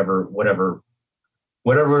know, whatever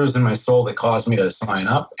was in my soul that caused me to sign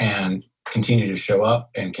up and continue to show up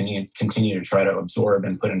and continue to try to absorb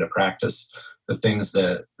and put into practice the things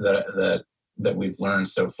that we've learned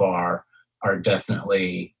so far are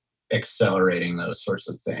definitely accelerating those sorts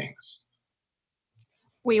of things.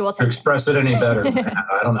 We will to express it any better than that.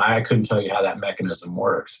 I couldn't tell you how that mechanism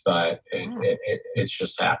works, but it's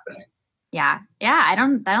just happening. Yeah. I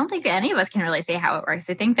don't think any of us can really say how it works.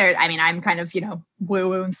 I think I'm kind of,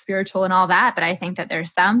 woo-woo and spiritual and all that, but I think that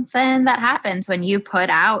there's something that happens when you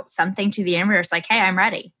put out something to the universe like, hey, I'm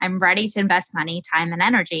ready. I'm ready to invest money, time, and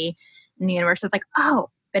energy. And the universe is like,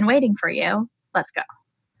 oh, been waiting for you. Let's go.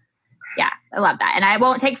 Yeah, I love that. And I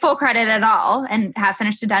won't take full credit at all, and half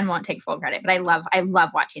finished to done won't take full credit, but I love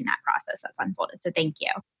watching that process that's unfolded. So thank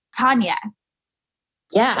you. Tanya.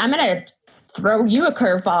 Yeah, I'm going to throw you a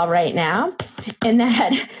curveball right now, in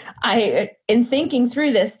that in thinking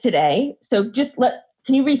through this today, so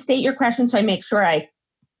can you restate your question so I make sure I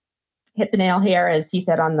hit the nail here, as he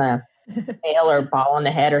said, on the nail or ball on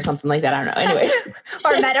the head or something like that. I don't know. Anyway.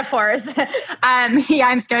 Or metaphors.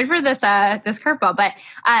 I'm scared for this curveball, but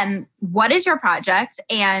what is your project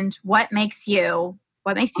and what makes you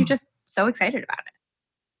just so excited about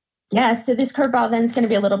it? Yeah, so this curveball then is going to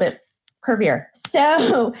be a little bit curvier.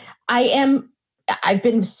 So I've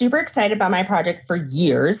been super excited about my project for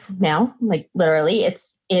years now. Like literally,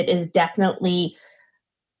 it is definitely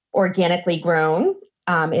organically grown.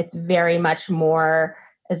 It's very much more,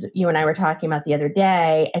 as you and I were talking about the other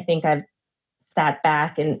day, I think I've sat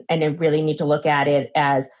back and I really need to look at it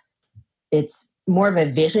as it's more of a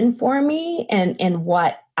vision for me and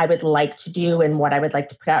what I would like to do and what I would like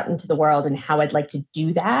to put out into the world and how I'd like to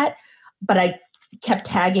do that. But I kept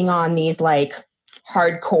tagging on these like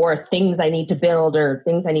hardcore things I need to build or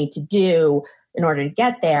things I need to do in order to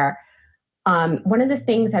get there. One of the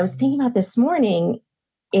things I was thinking about this morning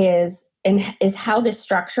is how this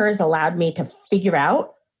structure has allowed me to figure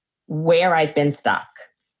out where I've been stuck.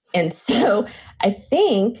 And so I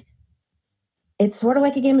think it's sort of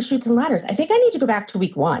like a game of Chutes and Ladders. I think I need to go back to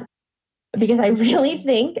week 1, because I really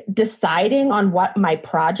think deciding on what my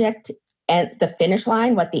project and the finish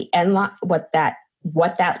line, what the end line, what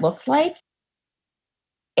that looks like,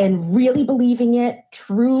 and really believing it,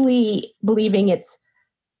 truly believing it's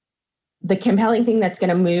the compelling thing that's going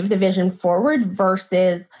to move the vision forward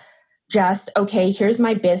versus just, okay, here's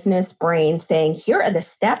my business brain saying, here are the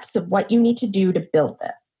steps of what you need to do to build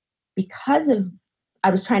this. Because I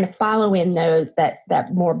was trying to follow in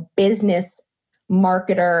that more business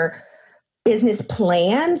marketer, business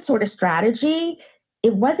plan sort of strategy,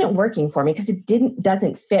 it wasn't working for me because it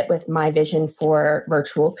doesn't fit with my vision for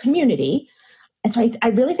virtual community. And so I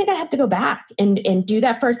really think I have to go back and do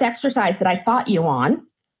that first exercise that I fought you on,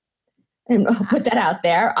 and put that out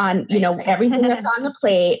there on, everything that's on the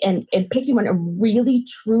plate and picking one and really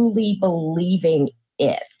truly believing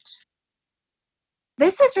it.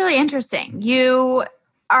 This is really interesting. You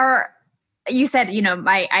said,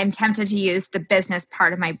 I'm tempted to use the business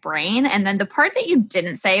part of my brain. And then the part that you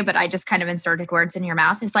didn't say, but I just kind of inserted words in your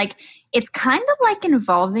mouth, is like, it's kind of like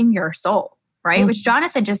involving your soul. right? Which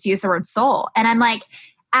Jonathan just used the word soul. And I'm like,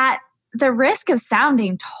 at the risk of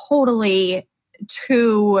sounding totally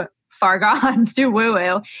too far gone, too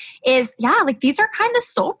woo-woo, is like these are kind of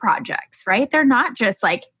soul projects, right? They're not just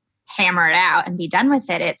like hammer it out and be done with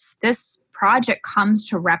it. It's this project comes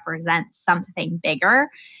to represent something bigger.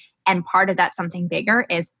 And part of that something bigger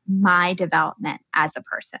is my development as a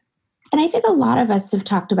person. And I think a lot of us have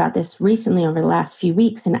talked about this recently over the last few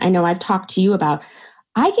weeks. And I know I've talked to you about,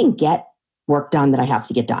 I can get work done that I have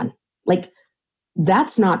to get done. Like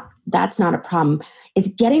that's not a problem. It's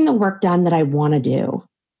getting the work done that I want to do.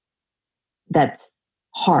 That's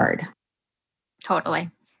hard. Totally.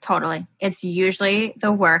 It's usually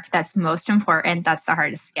the work that's most important. That's the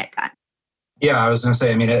hardest to get done. Yeah, I was going to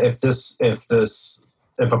say, I mean, if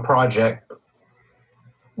a project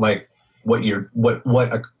like what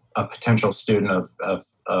a potential student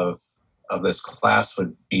of this class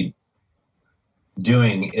would be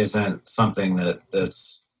doing isn't something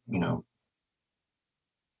that's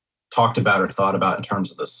talked about or thought about in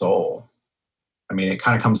terms of the soul. I mean, it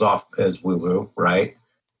kind of comes off as woo-woo, right?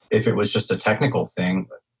 If it was just a technical thing,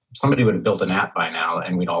 somebody would have built an app by now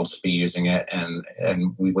and we'd all just be using it and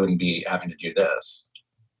we wouldn't be having to do this.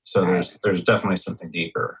 So there's definitely something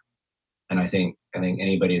deeper. And I think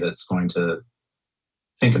anybody that's going to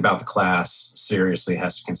think about the class seriously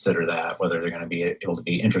has to consider that, whether they're going to be able to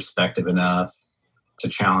be introspective enough to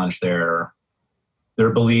challenge their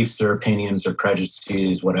beliefs, their opinions, their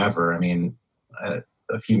prejudices, whatever. I mean,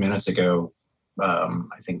 a few minutes ago,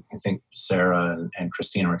 I think Sarah and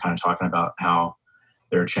Christina were kind of talking about how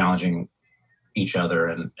they're challenging each other,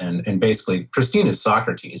 and basically Christina's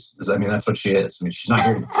Socrates. I mean, that's what she is. I mean, she's not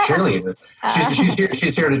here to cheerlead.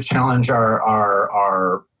 She's here to challenge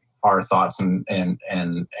our thoughts and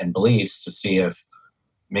beliefs to see if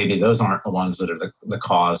maybe those aren't the ones that are the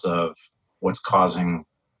cause of what's causing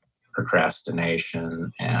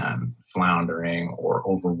procrastination and floundering or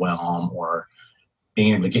overwhelm or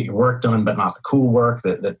being able to get your work done, but not the cool work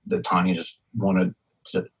that Tanya just wanted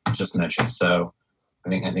to just mention. So I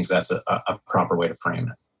think that's a proper way to frame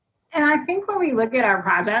it. And I think when we look at our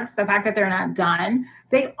projects, the fact that they're not done,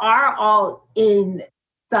 they are all in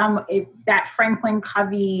that Franklin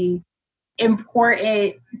Covey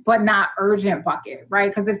important but not urgent bucket, right?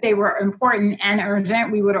 Because if they were important and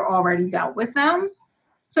urgent, we would have already dealt with them.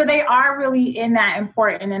 So they are really in that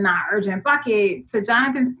important and not urgent bucket. To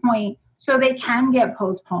Jonathan's point, so they can get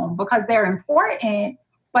postponed because they're important,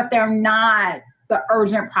 but they're not the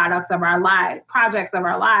urgent projects of our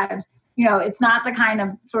lives. It's not the kind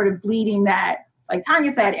of sort of bleeding that, like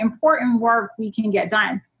Tanya said, important work we can get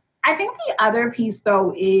done. I think the other piece,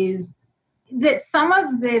 though, is that some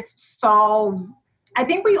of this solves, I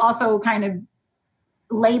think we also kind of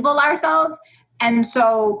label ourselves. And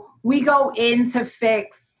so we go in to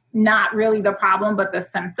fix not really the problem, but the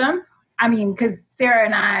symptom. I mean, because Sarah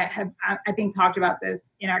and I have, I think, talked about this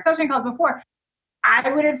in our coaching calls before.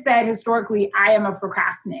 I would have said historically, I am a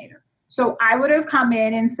procrastinator. So I would have come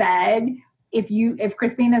in and said, if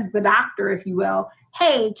Christina's the doctor, if you will,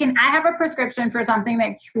 hey, can I have a prescription for something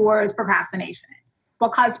that cures procrastination?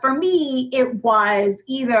 Because for me, it was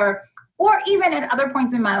either, or even at other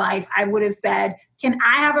points in my life, I would have said, can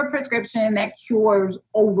I have a prescription that cures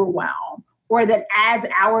overwhelm or that adds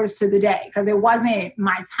hours to the day? Because it wasn't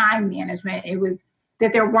my time management. It was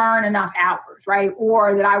that there weren't enough hours, right?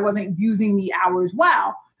 Or that I wasn't using the hours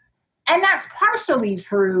well. And that's partially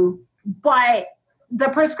true, but the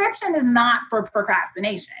prescription is not for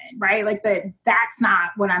procrastination, right? Like that's not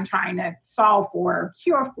what I'm trying to solve for or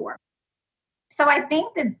cure for. So I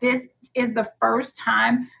think that this is the first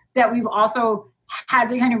time that we've also had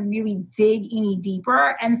to kind of really dig any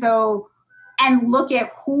deeper. And look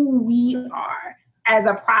at who we are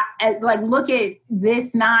look at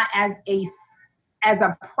this not as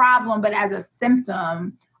a problem, but as a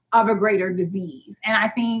symptom of a greater disease. And I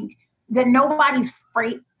think that nobody's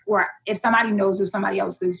afraid, or if somebody knows if somebody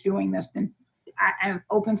else is doing this, then I'm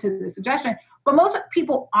open to the suggestion. But most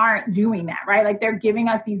people aren't doing that, right? Like they're giving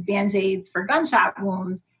us these Band-Aids for gunshot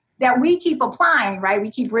wounds that we keep applying, right?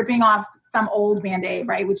 We keep ripping off some old Band-Aid,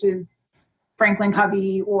 right? Which is Stephen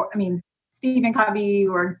Covey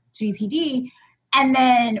or GTD. And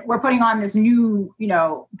then we're putting on this new,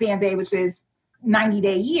 Band-Aid, which is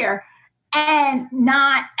 90-day year, and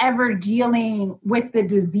not ever dealing with the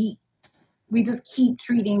disease. We just keep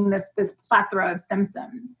treating this plethora of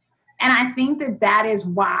symptoms. And I think that is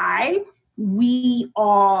why we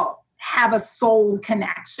all have a soul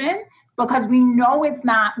connection, because we know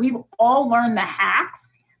we've all learned the hacks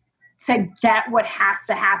to get what has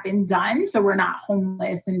to happen done. So we're not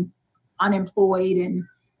homeless and unemployed and,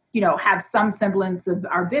 have some semblance of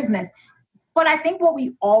our business. But I think what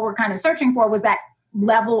we all were kind of searching for was that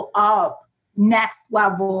level up, next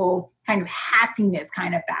level kind of happiness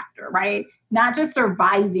kind of factor, right? Not just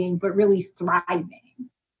surviving, but really thriving.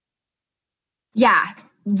 Yeah,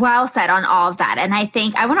 well said on all of that. And I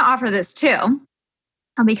think I want to offer this too.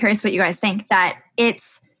 I'll be curious what you guys think, that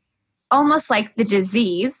it's almost like the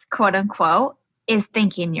disease, quote unquote, is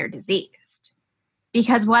thinking you're diseased.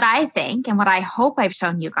 Because what I think and what I hope I've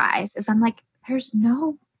shown you guys is I'm like, there's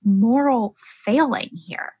no moral failing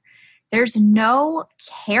here. There's no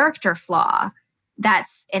character flaw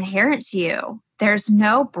that's inherent to you. There's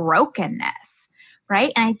no brokenness,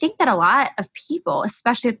 right? And I think that a lot of people,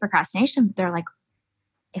 especially with procrastination, they're like,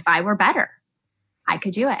 if I were better, I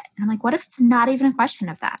could do it. And I'm like, what if it's not even a question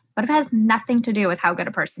of that? What if it has nothing to do with how good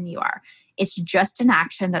a person you are? It's just an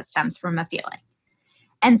action that stems from a feeling.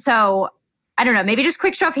 And so, I don't know, maybe just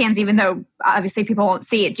quick show of hands, even though obviously people won't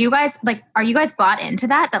see it. Do you guys, like, are you guys bought into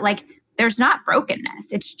that? That like, there's not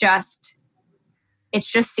brokenness. It's just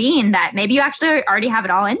seeing that maybe you actually already have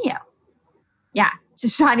it all in you. Yeah.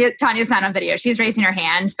 Just Tanya's not on video. She's raising her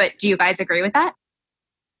hand, but do you guys agree with that?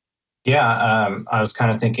 Yeah. I was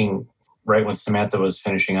kind of thinking right when Samantha was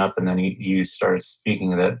finishing up and then you started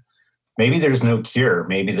speaking that maybe there's no cure.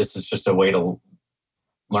 Maybe this is just a way to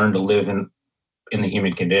learn to live in the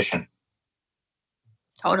human condition.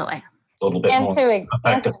 Totally. A little bit more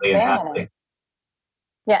effectively and happily.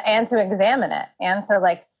 Yeah, and to examine it and to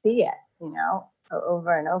like see it, you know,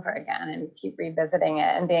 over and over again and keep revisiting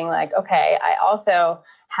it and being like, okay, I also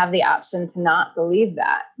have the option to not believe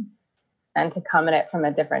that and to come at it from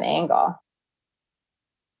a different angle.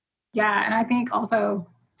 Yeah, and I think also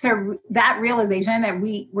to that realization that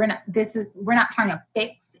we're not trying to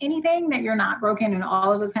fix anything, that you're not broken and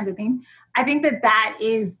all of those kinds of things. I think that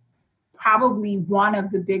is probably one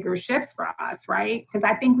of the bigger shifts for us, right? Because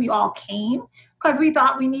I think we all came because we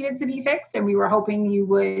thought we needed to be fixed and we were hoping you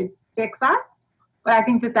would fix us. But I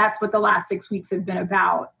think that's what the last 6 weeks have been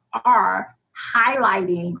about, are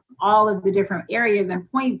highlighting all of the different areas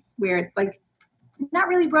and points where it's like, not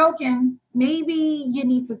really broken. Maybe you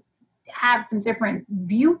need to have some different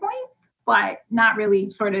viewpoints, but not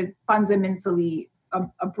really sort of fundamentally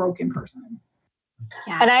a broken person.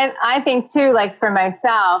 Yeah. And I think too, like for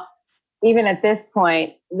myself, even at this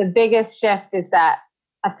point, the biggest shift is that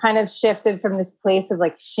I've kind of shifted from this place of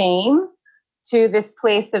like shame to this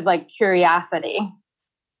place of like curiosity,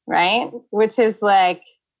 right? Which is like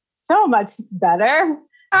so much better.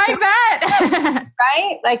 I bet.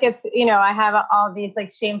 Right? Like it's, you know, I have all these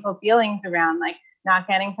like shameful feelings around like not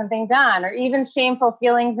getting something done, or even shameful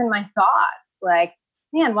feelings in my thoughts. Like,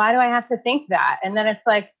 man, why do I have to think that? And then it's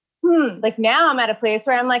like, like now I'm at a place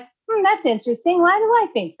where I'm like, that's interesting. Why do I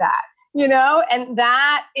think that? You know, and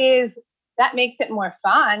that makes it more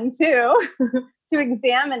fun too, to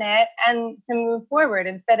examine it and to move forward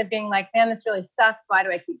instead of being like, man, this really sucks. Why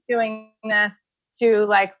do I keep doing this? To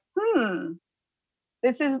like,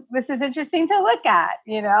 this is interesting to look at,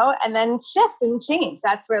 you know, and then shift and change.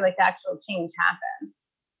 That's where like the actual change happens.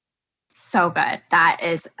 So good. That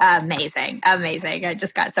is amazing. Amazing. I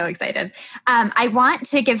just got so excited. I want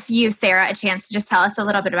to give you, Sarah, a chance to just tell us a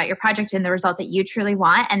little bit about your project and the result that you truly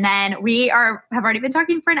want. And then have already been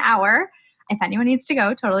talking for an hour. If anyone needs to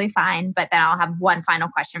go, totally fine. But then I'll have one final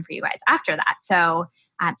question for you guys after that. So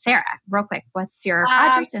Sarah, real quick, what's your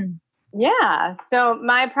project? Yeah. So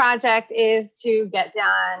my project is to get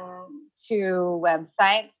done 2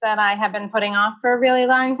 websites that I have been putting off for a really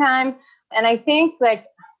long time. And I think like,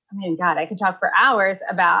 I mean, God, I could talk for hours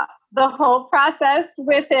about the whole process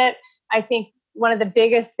with it. I think one of the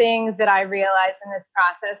biggest things that I realized in this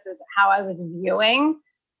process is how I was viewing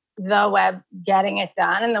the web getting it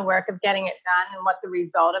done and the work of getting it done, and what the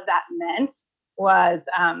result of that meant was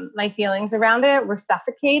my feelings around it were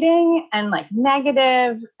suffocating and like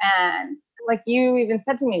negative. And like you even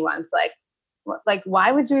said to me once, like,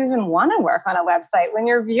 why would you even want to work on a website when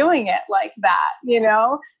you're viewing it like that, you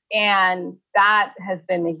know? And that has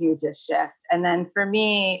been the hugest shift. And then for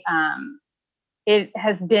me, it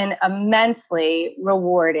has been immensely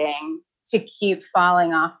rewarding to keep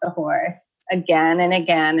falling off the horse again and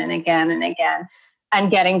again and again and again, and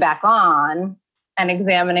getting back on and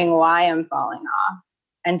examining why I'm falling off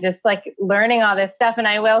and just like learning all this stuff. And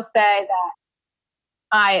I will say that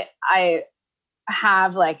I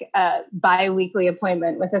have like a bi-weekly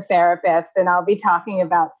appointment with a therapist, and I'll be talking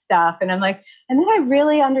about stuff. And I'm like, and then I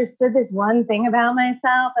really understood this one thing about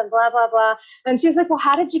myself and blah, blah, blah. And she's like, well,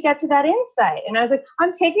 how did you get to that insight? And I was like,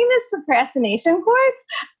 I'm taking this procrastination course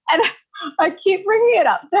and I keep bringing it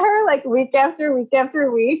up to her like week after week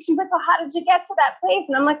after week. She's like, well, how did you get to that place?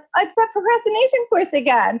 And I'm like, it's that procrastination course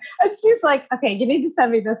again. And she's like, okay, you need to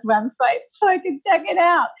send me this website so I can check it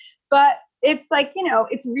out. But it's like,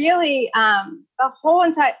 it's really the whole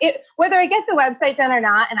entire, whether I get the website done or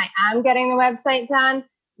not, and I am getting the website done,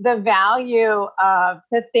 the value of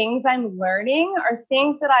the things I'm learning are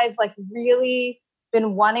things that I've like really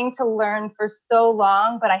been wanting to learn for so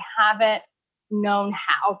long, but I haven't known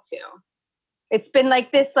how to. It's been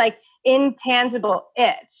like this like intangible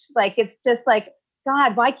itch. Like, it's just like,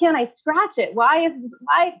 God, why can't I scratch it? Why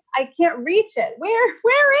I can't reach it?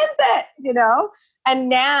 Where is it? And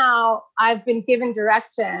now I've been given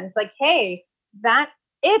directions like, hey, that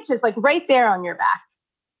itch is like right there on your back.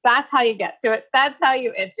 That's how you get to it. That's how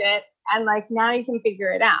you itch it. And like, now you can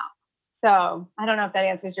figure it out. So I don't know if that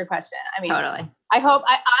answers your question. I mean, Totally.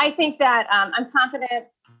 I think that I'm confident.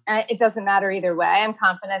 It doesn't matter either way. I'm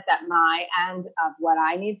confident that my end of what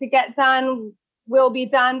I need to get done will be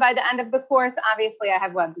done by the end of the course. Obviously, I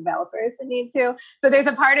have web developers that need to. So there's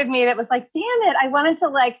a part of me that was like, damn it, I wanted to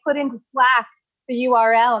like put into Slack the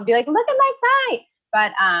URL and be like, look at my site.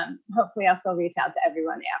 But hopefully I'll still reach out to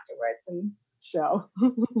everyone afterwards and show.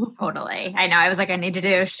 Totally. I know. I was like, I need to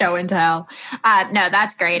do show and tell. No,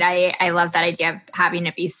 that's great. I love that idea of having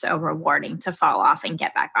it be so rewarding to fall off and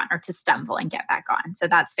get back on, or to stumble and get back on. So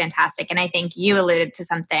that's fantastic. And I think you alluded to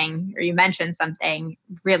something, or you mentioned something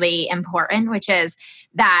really important, which is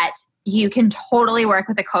that you can totally work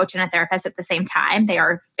with a coach and a therapist at the same time. They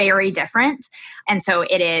are very different. And so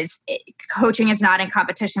coaching is not in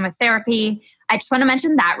competition with therapy. I just want to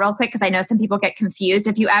mention that real quick, because I know some people get confused.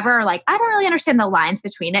 If you ever are like, I don't really understand the lines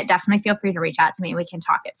between it, definitely feel free to reach out to me and we can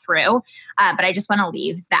talk it through. But I just want to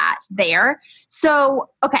leave that there. So,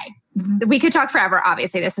 okay, we could talk forever.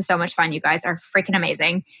 Obviously, this is so much fun. You guys are freaking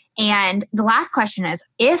amazing. And the last question is,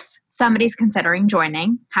 if somebody's considering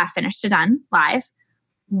joining Half Finished to Done live,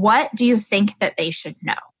 what do you think that they should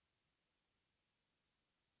know?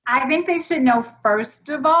 I think they should know, first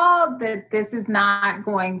of all, that this is not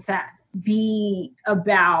going to be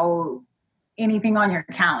about anything on your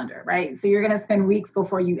calendar, right? So you're going to spend weeks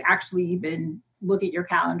before you actually even look at your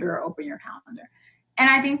calendar or open your calendar. And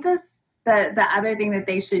I think the other thing that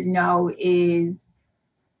they should know is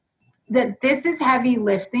that this is heavy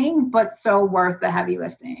lifting, but so worth the heavy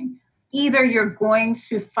lifting. Either you're going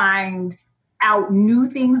to find out new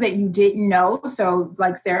things that you didn't know. So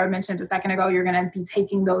like Sarah mentioned a second ago, you're going to be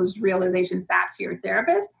taking those realizations back to your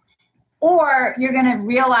therapist. Or you're going to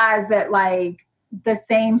realize that like the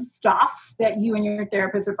same stuff that you and your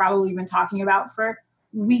therapist have probably been talking about for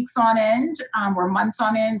weeks on end, or months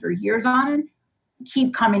on end, or years on end,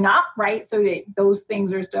 keep coming up, right? So that those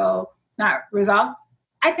things are still not resolved.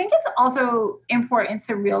 I think it's also important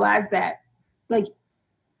to realize that like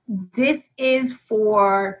this is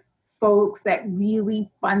for folks that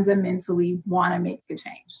really fundamentally want to make a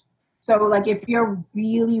change. So like if you're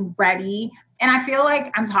really ready, and I feel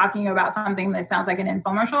like I'm talking about something that sounds like an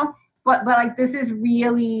infomercial, but like this is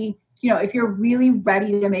really, if you're really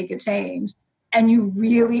ready to make a change and you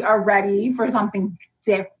really are ready for something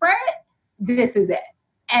different, this is it.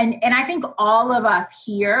 And I think all of us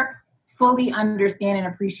here fully understand and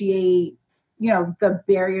appreciate, the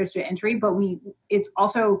barriers to entry, but it's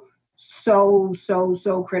also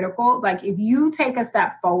so critical. Like if you take a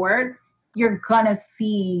step forward, you're gonna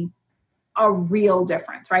see a real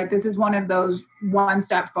difference, right? This is one of those one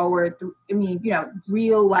step forward.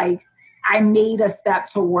 Real, like I made a step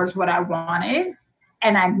towards what I wanted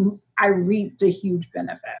and I reaped a huge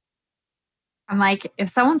benefit. I'm like, if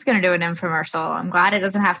someone's going to do an infomercial, I'm glad it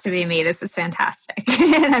doesn't have to be me. This is fantastic.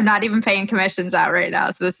 And I'm not even paying commissions out right now.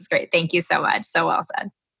 So this is great. Thank you so much. So well said.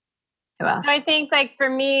 Who else? So I think like for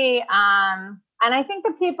me, and I think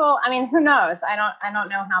the people, who knows? I don't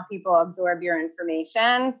know how people absorb your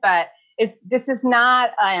information, but this is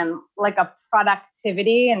not like a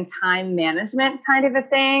productivity and time management kind of a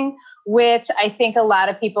thing, which I think a lot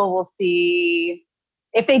of people will see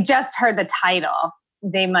if they just heard the title.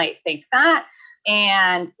 They might think that.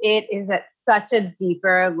 And it is at such a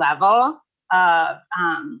deeper level of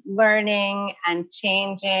learning and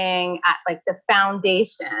changing at like the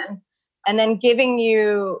foundation, and then giving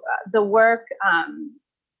you the work.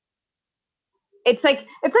 It's like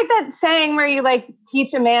that saying where you like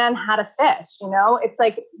teach a man how to fish, it's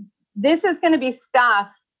like, this is going to be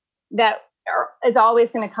stuff that is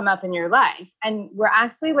always going to come up in your life. And we're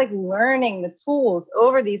actually like learning the tools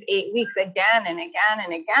over these 8 weeks again and again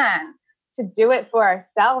and again to do it for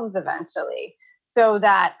ourselves eventually, so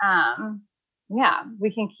that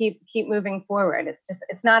we can keep moving forward.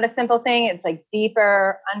 It's not a simple thing. It's like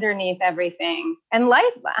deeper underneath everything. And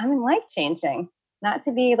life changing, not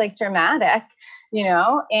to be like dramatic,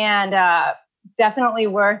 and definitely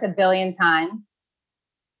worth 1 billion times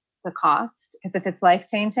the cost. Because if it's life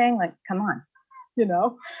changing, like, come on,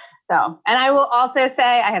 So, and I will also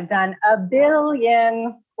say I have done 1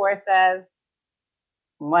 billion courses,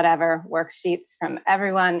 whatever, worksheets from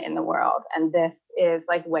everyone in the world. And this is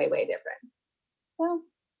like way, way different. So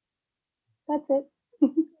that's it.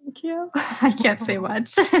 Thank you. I can't say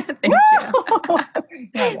much. Thank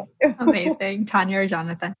you. Amazing. Tanya or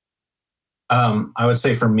Jonathan? I would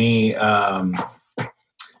say for me,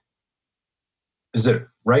 is it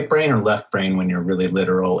right brain or left brain when you're really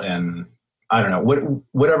literal? And I don't know,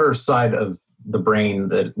 whatever side of the brain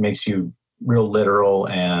that makes you real literal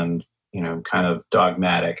and, kind of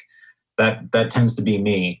dogmatic, that tends to be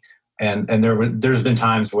me. And there's been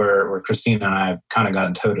times where Christina and I have kind of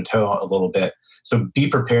gotten toe to toe a little bit. So be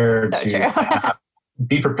prepared to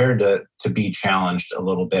be challenged a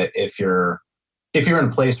little bit if you're in a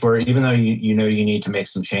place where, even though you need to make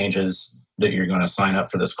some changes, that you're going to sign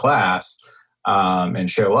up for this class and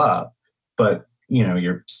show up, but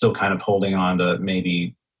you're still kind of holding on to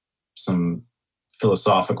maybe some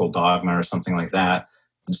philosophical dogma or something like that.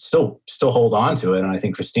 Still hold on to it, and I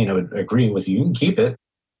think Christina would agree with you. You can keep it,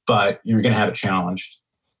 but you're going to have it challenged,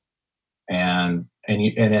 and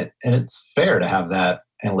it's fair to have that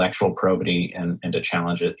intellectual probity and to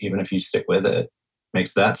challenge it, even if you stick with it.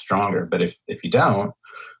 Makes that stronger. But if you don't,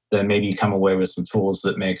 then maybe you come away with some tools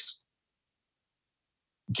that makes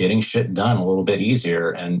getting shit done a little bit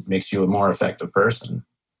easier and makes you a more effective person.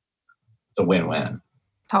 It's a win-win.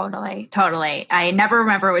 Totally. I never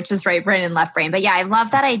remember which is right brain and left brain. But yeah, I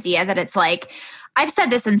love that idea that it's like, I've said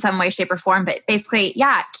this in some way, shape, or form, but basically,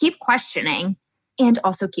 yeah, keep questioning and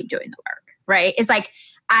also keep doing the work, right? It's like,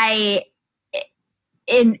 I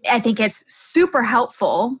think it's super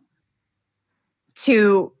helpful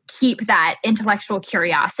to keep that intellectual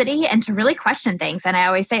curiosity and to really question things. And I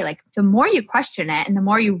always say, like, the more you question it and the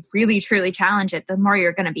more you really, truly challenge it, the more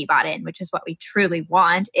you're going to be bought in, which is what we truly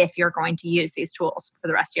want if you're going to use these tools for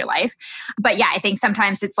the rest of your life. But yeah, I think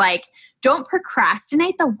sometimes it's like, don't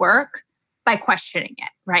procrastinate the work by questioning it,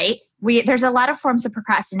 right? There's a lot of forms of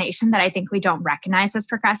procrastination that I think we don't recognize as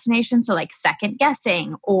procrastination. So like second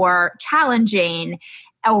guessing or challenging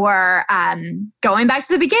or going back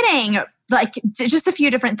to the beginning, like just a few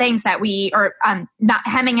different things that we are not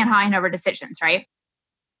hemming and hawing over decisions, right?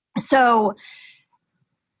 So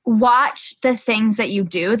watch the things that you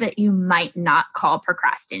do that you might not call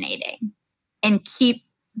procrastinating and keep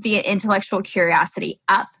the intellectual curiosity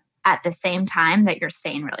up at the same time that you're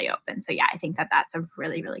staying really open. So yeah, I think that's a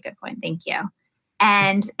really, really good point. Thank you.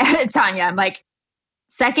 And Tanya, I'm like,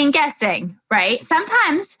 second guessing, right?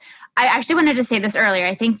 Sometimes, I actually wanted to say this earlier.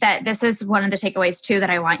 I think that this is one of the takeaways too that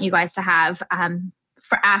I want you guys to have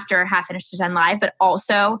for after Half Finished to Done Live, but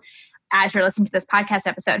also as you're listening to this podcast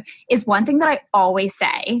episode, is one thing that I always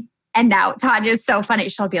say. And now Tanya is so funny.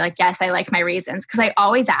 She'll be like, yes, I like my reasons. Because I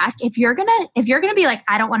always ask, if you're gonna be like,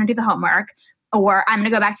 I don't want to do the homework, or I'm gonna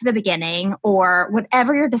go back to the beginning, or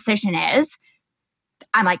whatever your decision is,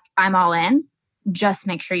 I'm like, I'm all in. Just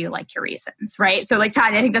make sure you like your reasons, right? So like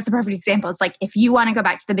Tanya, I think that's a perfect example. It's like, if you want to go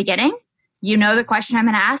back to the beginning, the question I'm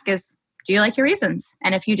going to ask is, do you like your reasons?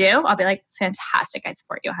 And if you do, I'll be like, fantastic. I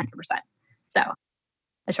support you 100%. So I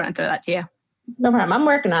just want to throw that to you. No problem. I'm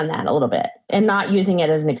working on that a little bit and not using it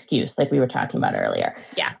as an excuse like we were talking about earlier.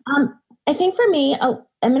 Yeah. I think for me, I'm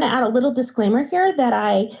going to add a little disclaimer here that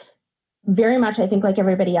I very much, I think like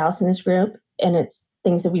everybody else in this group, and it's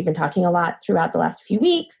things that we've been talking a lot throughout the last few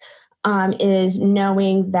weeks, is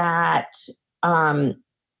knowing that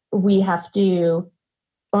we have to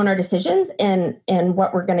own our decisions and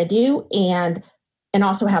what we're going to do, and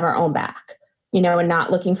also have our own back, and not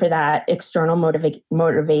looking for that external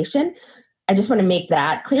motivation. I just want to make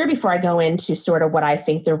that clear before I go into sort of what I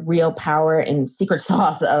think the real power and secret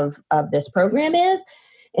sauce of this program is.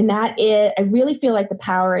 And that is, I really feel like the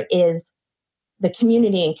power is the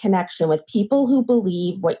community and connection with people who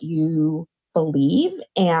believe what you believe.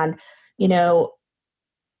 And,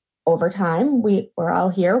 over time, we're all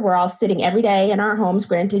here. We're all sitting every day in our homes.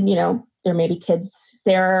 Granted, there may be kids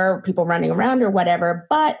there, or people running around or whatever.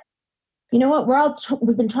 But you know what?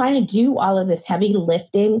 We've been trying to do all of this heavy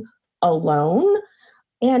lifting alone.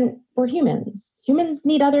 And we're humans. Humans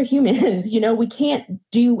need other humans. We can't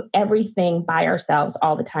do everything by ourselves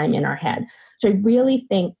all the time in our head. So I really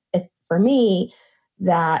think, for me,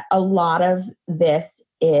 that a lot of this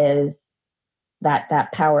is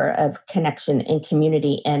that power of connection and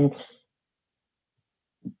community, and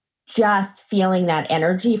just feeling that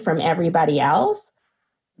energy from everybody else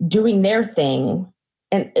doing their thing.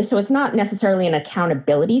 And so it's not necessarily an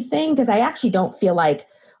accountability thing, because I actually don't feel like,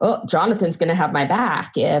 oh, Jonathan's going to have my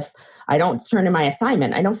back if I don't turn in my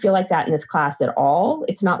assignment. I don't feel like that in this class at all.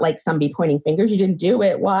 It's not like somebody pointing fingers, you didn't do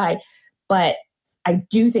it, why? But I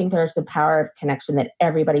do think there's the power of connection, that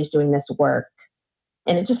everybody's doing this work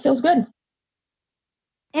and it just feels good.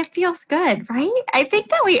 It feels good, right? I think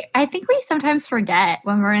we sometimes forget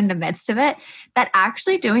when we're in the midst of it that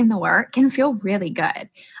actually doing the work can feel really good.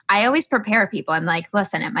 I always prepare people. I'm like,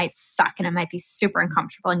 listen, it might suck and it might be super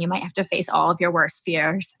uncomfortable and you might have to face all of your worst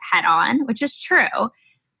fears head on, which is true.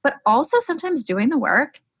 But also sometimes doing the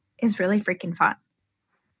work is really freaking fun.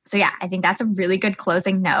 So yeah, I think that's a really good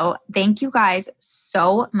closing note. Thank you guys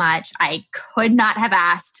so much. I could not have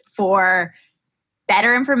asked for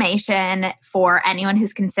better information for anyone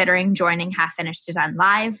who's considering joining Half Finished to Done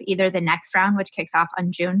Live, either the next round, which kicks off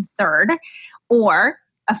on June 3rd, or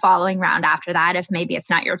a following round after that, if maybe it's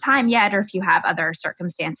not your time yet, or if you have other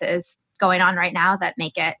circumstances going on right now that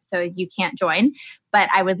make it so you can't join. But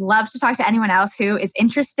I would love to talk to anyone else who is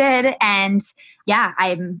interested. And yeah,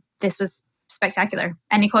 this was spectacular.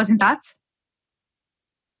 Any closing thoughts?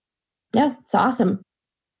 Yeah, it's awesome.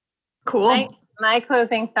 Cool. My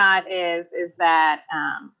closing thought is that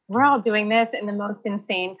we're all doing this in the most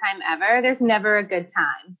insane time ever. There's never a good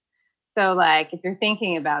time. So like, if you're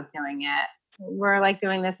thinking about doing it, we're like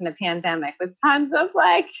doing this in a pandemic with tons of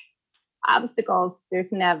like obstacles.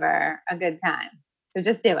 There's never a good time. So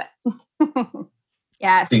just do it.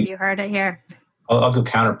 Yes, you heard it here. I'll go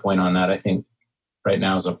counterpoint on that. I think right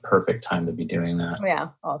now is a perfect time to be doing that. Yeah,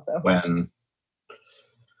 also. When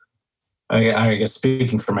I guess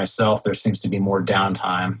speaking for myself, there seems to be more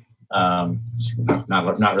downtime.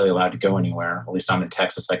 Not really allowed to go anywhere. At least I'm in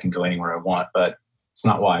Texas. I can go anywhere I want, but it's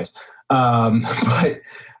not wise. I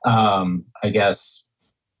guess,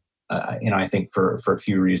 I think for a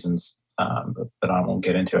few reasons that I won't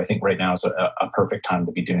get into, I think right now is a perfect time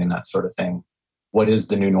to be doing that sort of thing. What is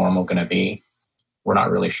the new normal going to be? We're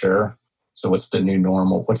not really sure. So what's the new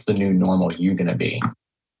normal? What's the new normal you going to be?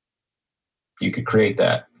 You could create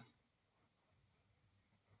that.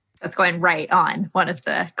 That's going right on one of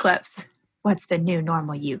the clips. What's the new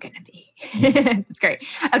normal you gonna be? That's great.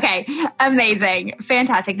 Okay, amazing.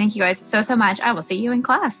 Fantastic. Thank you guys so much. I will see you in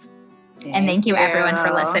class. And thank you everyone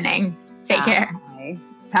for listening. Take care.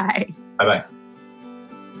 Bye. Bye-bye.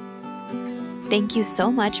 Thank you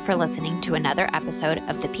so much for listening to another episode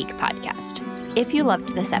of the Peak Podcast. If you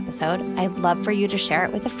loved this episode, I'd love for you to share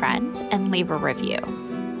it with a friend and leave a review.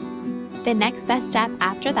 The next best step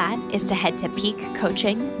after that is to head to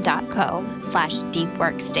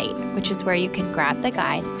peakcoaching.co/deepworkstate, which is where you can grab the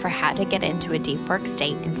guide for how to get into a deep work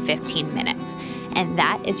state in 15 minutes. And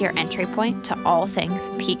that is your entry point to all things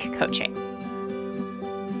peak coaching.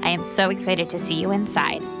 I am so excited to see you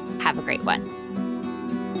inside. Have a great one.